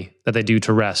reflexively that they do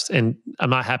to rest. And I'm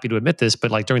not happy to admit this,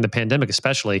 but like during the pandemic,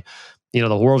 especially,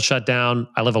 the world shut down.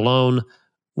 I live alone.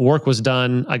 Work was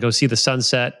done. I go see the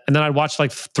sunset. And then I'd watch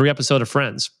like 3 episodes of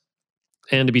Friends.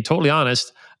 And to be totally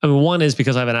honest, I mean, one is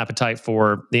because I have an appetite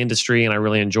for the industry and I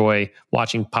really enjoy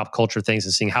watching pop culture things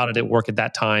and seeing how did it work at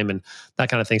that time and that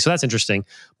kind of thing. So that's interesting.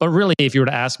 But really, if you were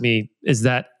to ask me, is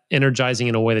that energizing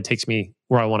in a way that takes me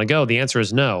where I want to go? The answer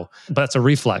is no. But that's a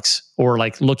reflex. Or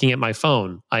like looking at my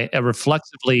phone. I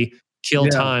reflexively kill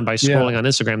time by scrolling on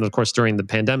Instagram. And of course, during the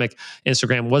pandemic,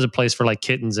 Instagram was a place for like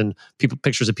kittens and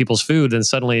pictures of people's food. And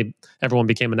suddenly everyone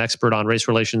became an expert on race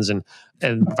relations and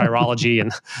virology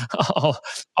and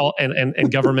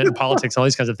and government and politics, all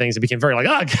these kinds of things. It became very like,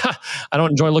 God, I don't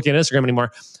enjoy looking at Instagram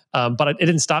anymore. But it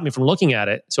didn't stop me from looking at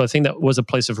it. So a thing that was a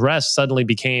place of rest suddenly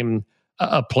became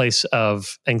a place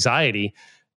of anxiety.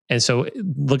 And so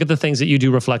look at the things that you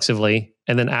do reflexively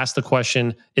and then ask the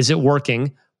question, is it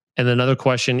working? And another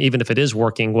question, even if it is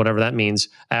working, whatever that means,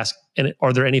 ask, and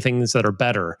are there any things that are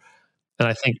better? And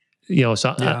I think,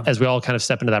 as we all kind of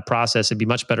step into that process, it'd be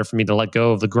much better for me to let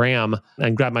go of the gram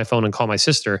and grab my phone and call my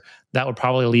sister. That would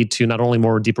probably lead to not only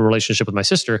more deeper relationship with my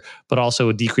sister, but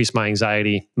also decrease my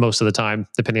anxiety most of the time,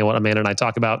 depending on what Amanda and I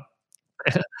talk about.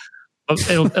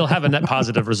 It'll have a net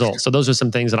positive result. So those are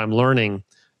some things that I'm learning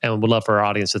and would love for our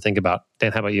audience to think about.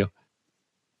 Dan, how about you?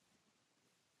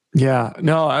 Yeah,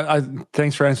 no, I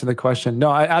thanks for answering the question. No,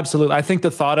 I absolutely. I think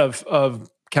the thought of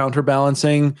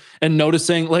counterbalancing and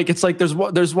noticing, like, it's like there's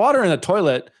water in the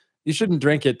toilet. You shouldn't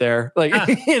drink it there. Like,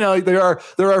 there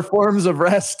are forms of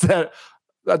rest that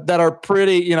are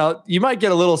pretty, you might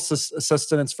get a little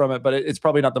sustenance from it, but it's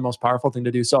probably not the most powerful thing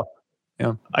to do. So,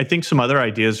 I think some other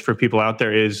ideas for people out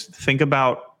there is think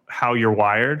about how you're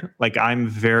wired. Like, I'm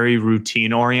very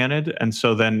routine oriented. And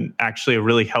so then actually a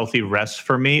really healthy rest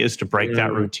for me is to break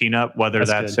that routine up, whether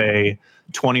that's a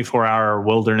 24-hour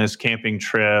wilderness camping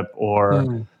trip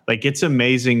or like, it's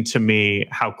amazing to me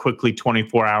how quickly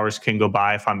 24 hours can go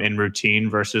by if I'm in routine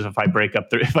versus if I break up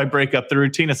the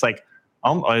routine, it's like,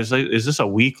 is this a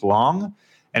week long?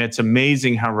 And it's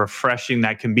amazing how refreshing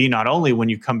that can be, not only when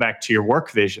you come back to your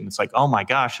work vision. It's like, oh my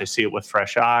gosh, I see it with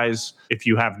fresh eyes. If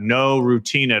you have no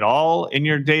routine at all in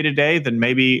your day-to-day, then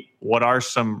maybe what are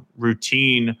some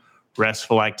routine,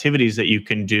 restful activities that you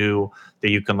can do that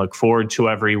you can look forward to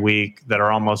every week that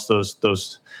are almost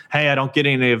those, hey, I don't get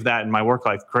any of that in my work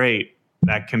life. Great.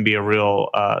 That can be a real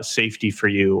safety for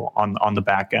you on the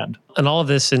back end. And all of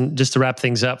this, and just to wrap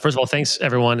things up, first of all, thanks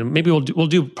everyone. And maybe we'll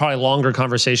do probably longer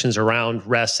conversations around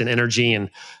rest and energy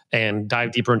and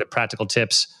dive deeper into practical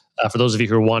tips. For those of you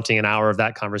who are wanting an hour of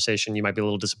that conversation, you might be a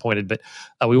little disappointed, but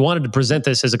we wanted to present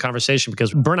this as a conversation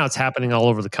because burnout's happening all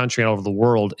over the country and all over the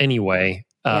world anyway.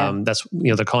 That's,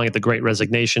 they're calling it the Great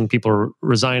Resignation. People are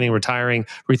resigning, retiring,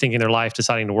 rethinking their life,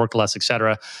 deciding to work less, et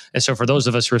cetera. And so for those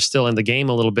of us who are still in the game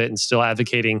a little bit and still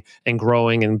advocating and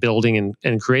growing and building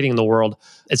and creating in the world,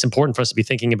 it's important for us to be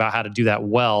thinking about how to do that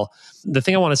well. The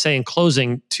thing I want to say in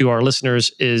closing to our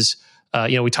listeners is,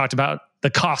 we talked about the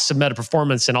costs of meta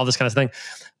performance and all this kind of thing.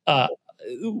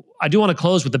 I do want to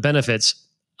close with the benefits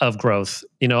of growth.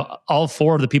 All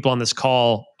 4 of the people on this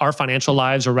call, our financial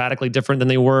lives are radically different than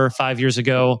they were 5 years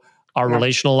ago. Our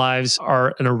relational lives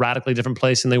are in a radically different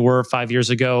place than they were 5 years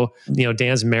ago.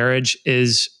 Dan's marriage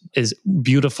is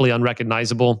beautifully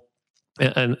unrecognizable.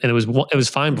 And it was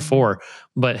fine before,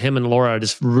 but him and Laura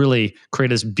just really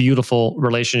created this beautiful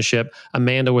relationship.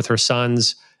 Amanda with her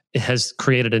sons has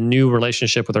created a new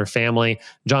relationship with her family.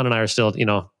 John and I are still,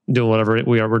 doing whatever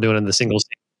we're doing in the singles.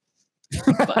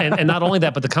 and not only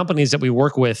that, but the companies that we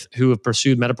work with who have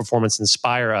pursued meta performance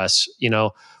inspire us.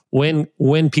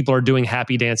 When people are doing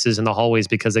happy dances in the hallways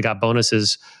because they got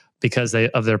bonuses because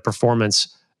of their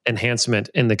performance enhancement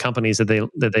in the companies that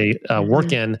they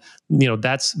work in,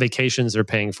 that's vacations they're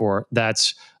paying for.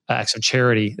 That's acts of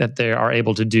charity that they are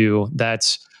able to do.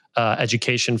 That's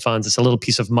education funds. It's a little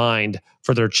peace of mind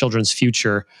for their children's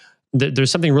future.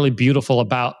 There's something really beautiful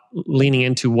about leaning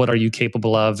into what are you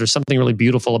capable of. There's something really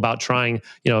beautiful about trying,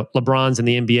 LeBron's in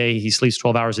the NBA, he sleeps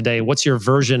 12 hours a day. What's your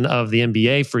version of the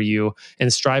NBA for you?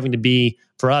 And striving to be,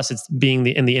 for us, it's being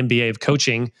in the NBA of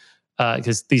coaching,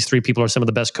 because these 3 people are some of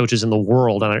the best coaches in the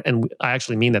world. And I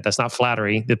actually mean that. That's not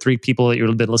flattery. The 3 people that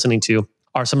you've been listening to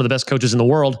are some of the best coaches in the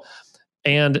world.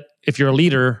 And if you're a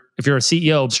leader, if you're a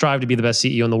CEO, strive to be the best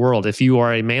CEO in the world. If you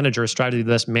are a manager, strive to be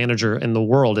the best manager in the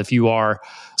world. If you are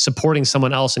supporting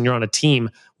someone else and you're on a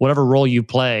team, whatever role you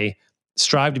play,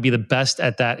 strive to be the best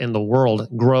at that in the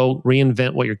world. Grow,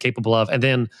 reinvent what you're capable of. And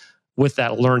then with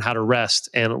that, learn how to rest.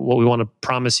 And what we want to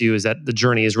promise you is that the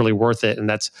journey is really worth it. And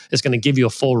it's going to give you a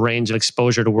full range of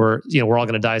exposure to where, we're all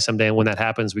going to die someday. And when that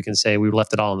happens, we can say we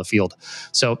left it all on the field.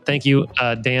 So thank you,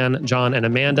 Dan, John, and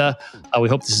Amanda. We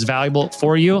hope this is valuable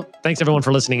for you. Thanks everyone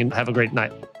for listening, and have a great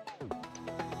night.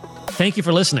 Thank you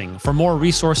for listening. For more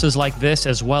resources like this,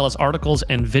 as well as articles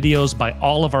and videos by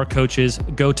all of our coaches,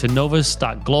 go to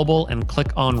novus.global and click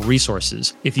on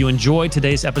resources. If you enjoyed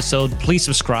today's episode, please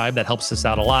subscribe. That helps us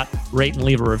out a lot. Rate and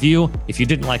leave a review. If you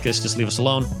didn't like us, just leave us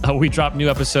alone. We drop new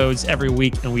episodes every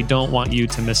week, and we don't want you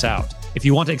to miss out. If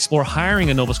you want to explore hiring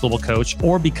a Novus Global coach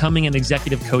or becoming an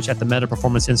executive coach at the Meta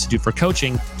Performance Institute for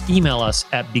Coaching, email us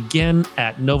at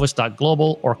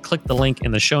begin@novus.global or click the link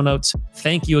in the show notes.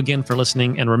 Thank you again for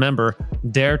listening. And remember,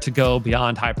 dare to go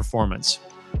beyond high performance.